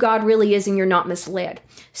who God really is and you're not misled.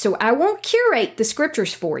 So I won't curate the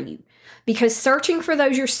scriptures for you, because searching for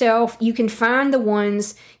those yourself, you can find the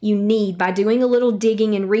ones you need by doing a little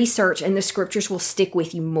digging and research, and the scriptures will stick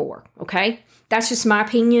with you more, okay? That's just my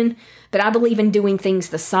opinion, but I believe in doing things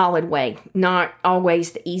the solid way, not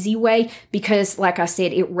always the easy way, because like I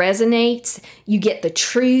said, it resonates, you get the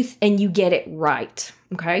truth, and you get it right,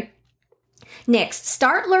 okay? Next,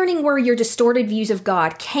 start learning where your distorted views of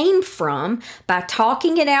God came from by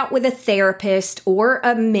talking it out with a therapist or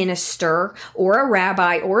a minister or a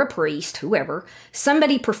rabbi or a priest, whoever,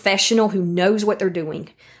 somebody professional who knows what they're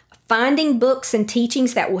doing. Finding books and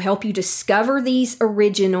teachings that will help you discover these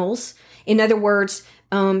originals. In other words,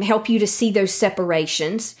 help you to see those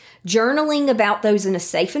separations. journaling about those in a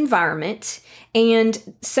safe environment.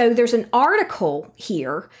 And so there's an article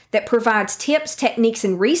here that provides tips, techniques,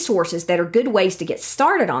 and resources that are good ways to get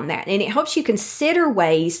started on that. And it helps you consider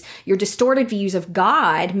ways your distorted views of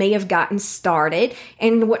God may have gotten started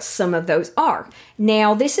and what some of those are.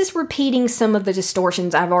 Now, this is repeating some of the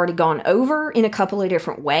distortions I've already gone over in a couple of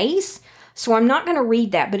different ways. So I'm not going to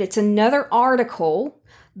read that, but it's another article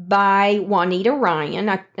by Juanita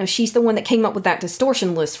Ryan. She's the one that came up with that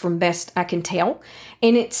distortion list from best I can tell.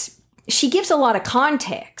 And she gives a lot of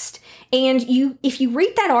context. And if you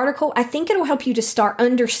read that article, I think it'll help you to start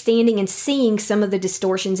understanding and seeing some of the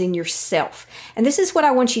distortions in yourself. And this is what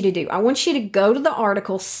I want you to do. I want you to go to the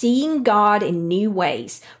article, Seeing God in New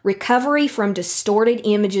Ways, Recovery from Distorted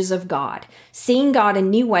Images of God. Seeing God in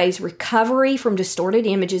New Ways, Recovery from Distorted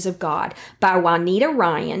Images of God by Juanita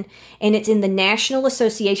Ryan. And it's in the National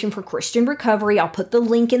Association for Christian Recovery. I'll put the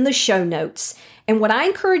link in the show notes. And what I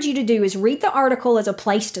encourage you to do is read the article as a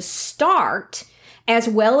place to start, as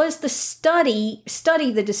well as the study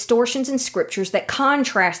the distortions in scriptures that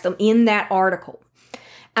contrast them in that article.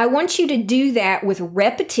 I want you to do that with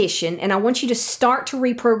repetition, and I want you to start to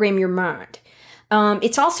reprogram your mind.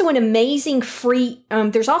 It's also an amazing free,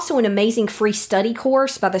 there's also an amazing free study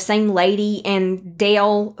course by the same lady, and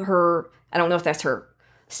Dale, I don't know if that's her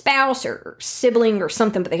spouse or sibling or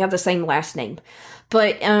something, but they have the same last name.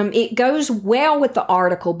 But it goes well with the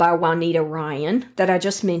article by Juanita Ryan that I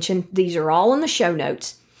just mentioned. These are all in the show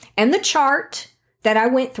notes. And the chart that I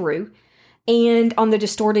went through and on the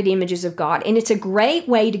distorted images of God. And it's a great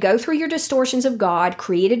way to go through your distortions of God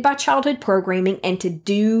created by childhood programming and to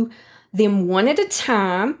do them one at a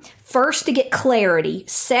time. First, to get clarity.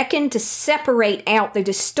 Second, to separate out the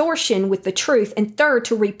distortion with the truth. And third,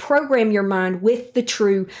 to reprogram your mind with the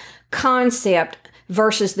true concept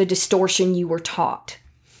versus the distortion you were taught.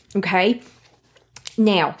 Okay?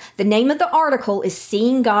 Now, the name of the article is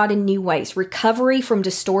Seeing God in New Ways, Recovery from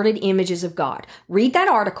Distorted Images of God. Read that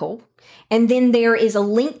article, and then there is a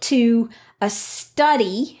link to a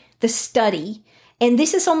study, and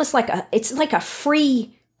this is almost like a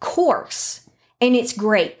free course, and it's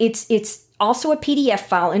great. It's also a PDF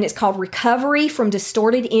file, and it's called Recovery from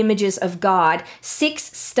Distorted Images of God,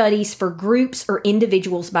 6 Studies for Groups or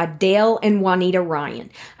Individuals by Dale and Juanita Ryan.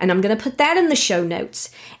 And I'm going to put that in the show notes.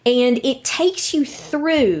 And it takes you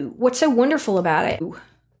through what's so wonderful about it.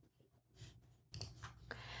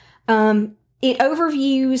 It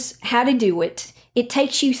overviews how to do it. It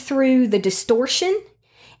takes you through the distortion,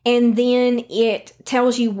 and then it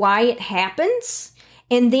tells you why it happens.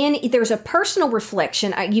 And then there's a personal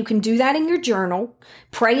reflection. You can do that in your journal.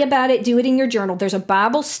 Pray about it. Do it in your journal. There's a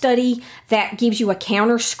Bible study that gives you a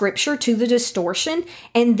counter scripture to the distortion.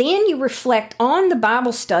 And then you reflect on the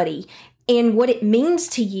Bible study and what it means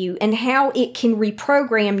to you and how it can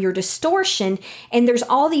reprogram your distortion. And there's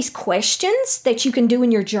all these questions that you can do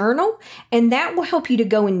in your journal, and that will help you to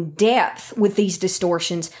go in depth with these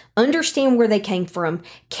distortions, understand where they came from,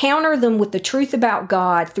 counter them with the truth about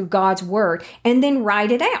God through God's word, and then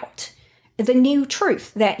write it out. The new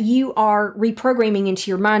truth that you are reprogramming into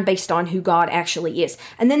your mind based on who God actually is.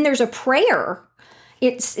 And then there's a prayer.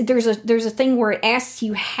 There's a thing where it asks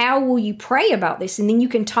you, how will you pray about this? And then you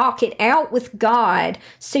can talk it out with God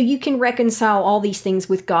so you can reconcile all these things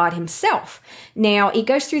with God himself. Now, it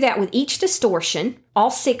goes through that with each distortion, all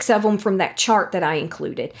 6 of them from that chart that I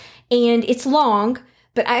included. And it's long,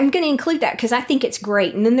 but I'm going to include that because I think it's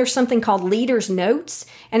great. And then there's something called Leader's Notes.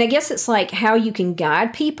 And I guess it's like how you can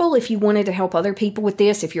guide people if you wanted to help other people with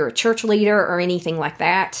this, if you're a church leader or anything like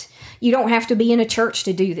that. You don't have to be in a church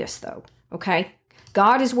to do this, though, okay?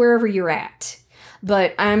 God is wherever you're at.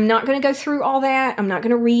 But I'm not going to go through all that. I'm not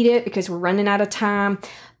going to read it because we're running out of time.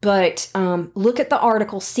 But look at the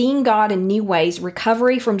article, Seeing God in New Ways,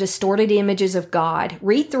 Recovery from Distorted Images of God.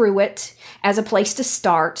 Read through it as a place to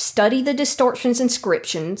start. Study the distortions in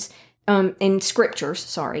scriptures,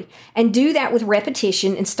 and do that with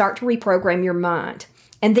repetition and start to reprogram your mind.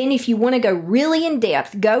 And then if you want to go really in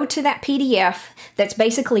depth, go to that PDF that's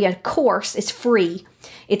basically a course. It's free.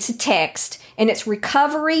 It's a text, and it's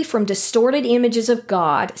Recovery from Distorted Images of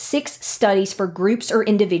God, 6 Studies for Groups or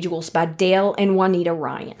Individuals by Dale and Juanita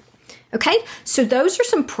Ryan. Okay, so those are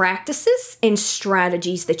some practices and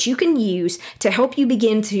strategies that you can use to help you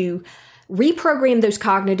begin to reprogram those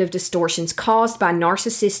cognitive distortions caused by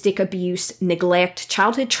narcissistic abuse, neglect,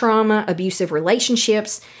 childhood trauma, abusive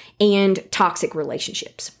relationships, and toxic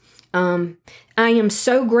relationships. I'm I am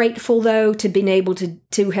so grateful, though,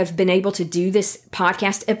 to have been able to do this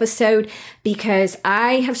podcast episode, because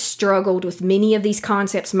I have struggled with many of these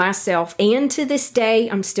concepts myself. And to this day,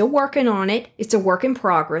 I'm still working on it. It's a work in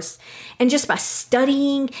progress. And just by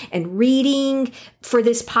studying and reading for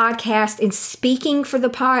this podcast and speaking for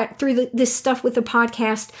this stuff with the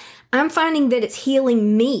podcast, I'm finding that it's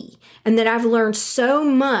healing me, and that I've learned so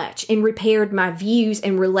much and repaired my views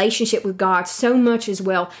and relationship with God so much as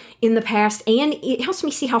well in the past. And it helps me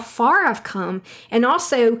see how far I've come. And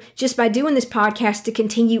also just by doing this podcast to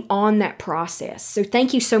continue on that process. So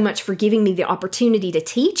thank you so much for giving me the opportunity to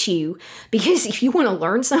teach you, because if you want to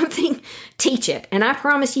learn something, teach it. And I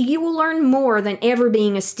promise you, you will learn more than ever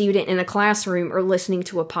being a student in a classroom or listening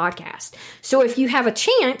to a podcast. So if you have a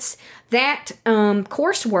chance, that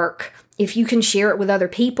coursework, if you can share it with other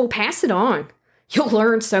people, pass it on. You'll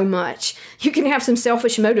learn so much. You can have some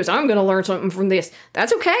selfish motives. I'm going to learn something from this.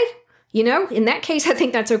 That's okay. In that case, I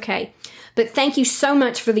think that's okay. But thank you so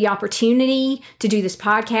much for the opportunity to do this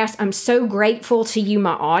podcast. I'm so grateful to you,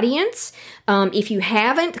 my audience. If you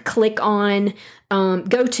haven't,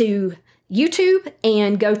 go to YouTube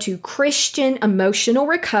and go to Christian Emotional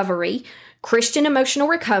Recovery.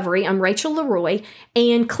 I'm Rachel Leroy,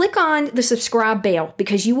 and click on the subscribe bell,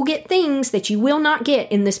 because you will get things that you will not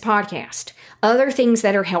get in this podcast, other things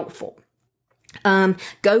that are helpful.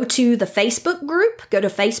 Go to the Facebook group, go to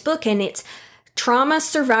Facebook, and it's Trauma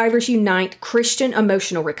Survivors Unite Christian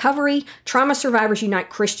Emotional Recovery. Trauma Survivors Unite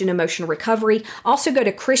Christian Emotional Recovery. Also go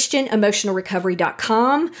to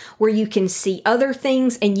ChristianEmotionalRecovery.com, where you can see other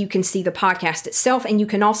things and you can see the podcast itself, and you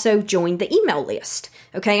can also join the email list.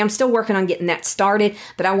 Okay, I'm still working on getting that started,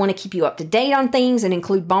 but I want to keep you up to date on things and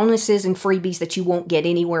include bonuses and freebies that you won't get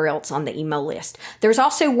anywhere else on the email list. There's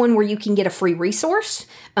also one where you can get a free resource,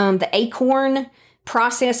 the Acorn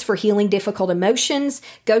Process for Healing Difficult Emotions.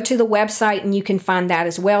 Go to the website and you can find that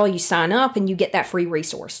as well. You sign up and you get that free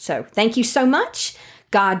resource. So thank you so much.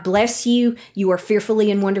 God bless you. You are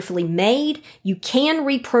fearfully and wonderfully made. You can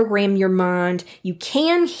reprogram your mind. You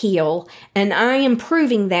can heal. And I am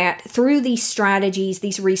proving that through these strategies,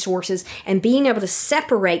 these resources, and being able to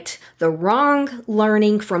separate the wrong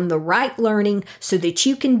learning from the right learning, so that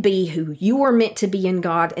you can be who you are meant to be in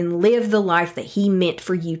God and live the life that He meant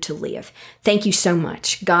for you to live. Thank you so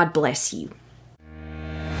much. God bless you.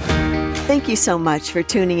 Thank you so much for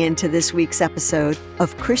tuning in to this week's episode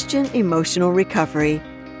of Christian Emotional Recovery,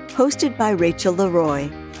 hosted by Rachel Leroy.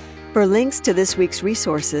 For links to this week's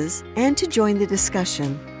resources and to join the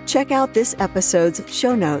discussion, check out this episode's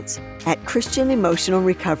show notes at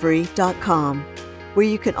ChristianEmotionalRecovery.com, where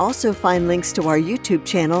you can also find links to our YouTube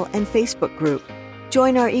channel and Facebook group.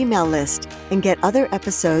 Join our email list and get other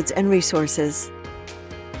episodes and resources.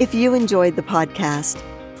 If you enjoyed the podcast,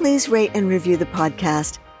 please rate and review the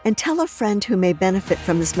podcast and tell a friend who may benefit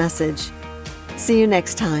from this message. See you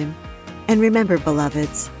next time. And remember,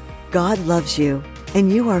 beloveds, God loves you,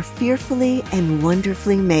 and you are fearfully and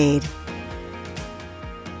wonderfully made.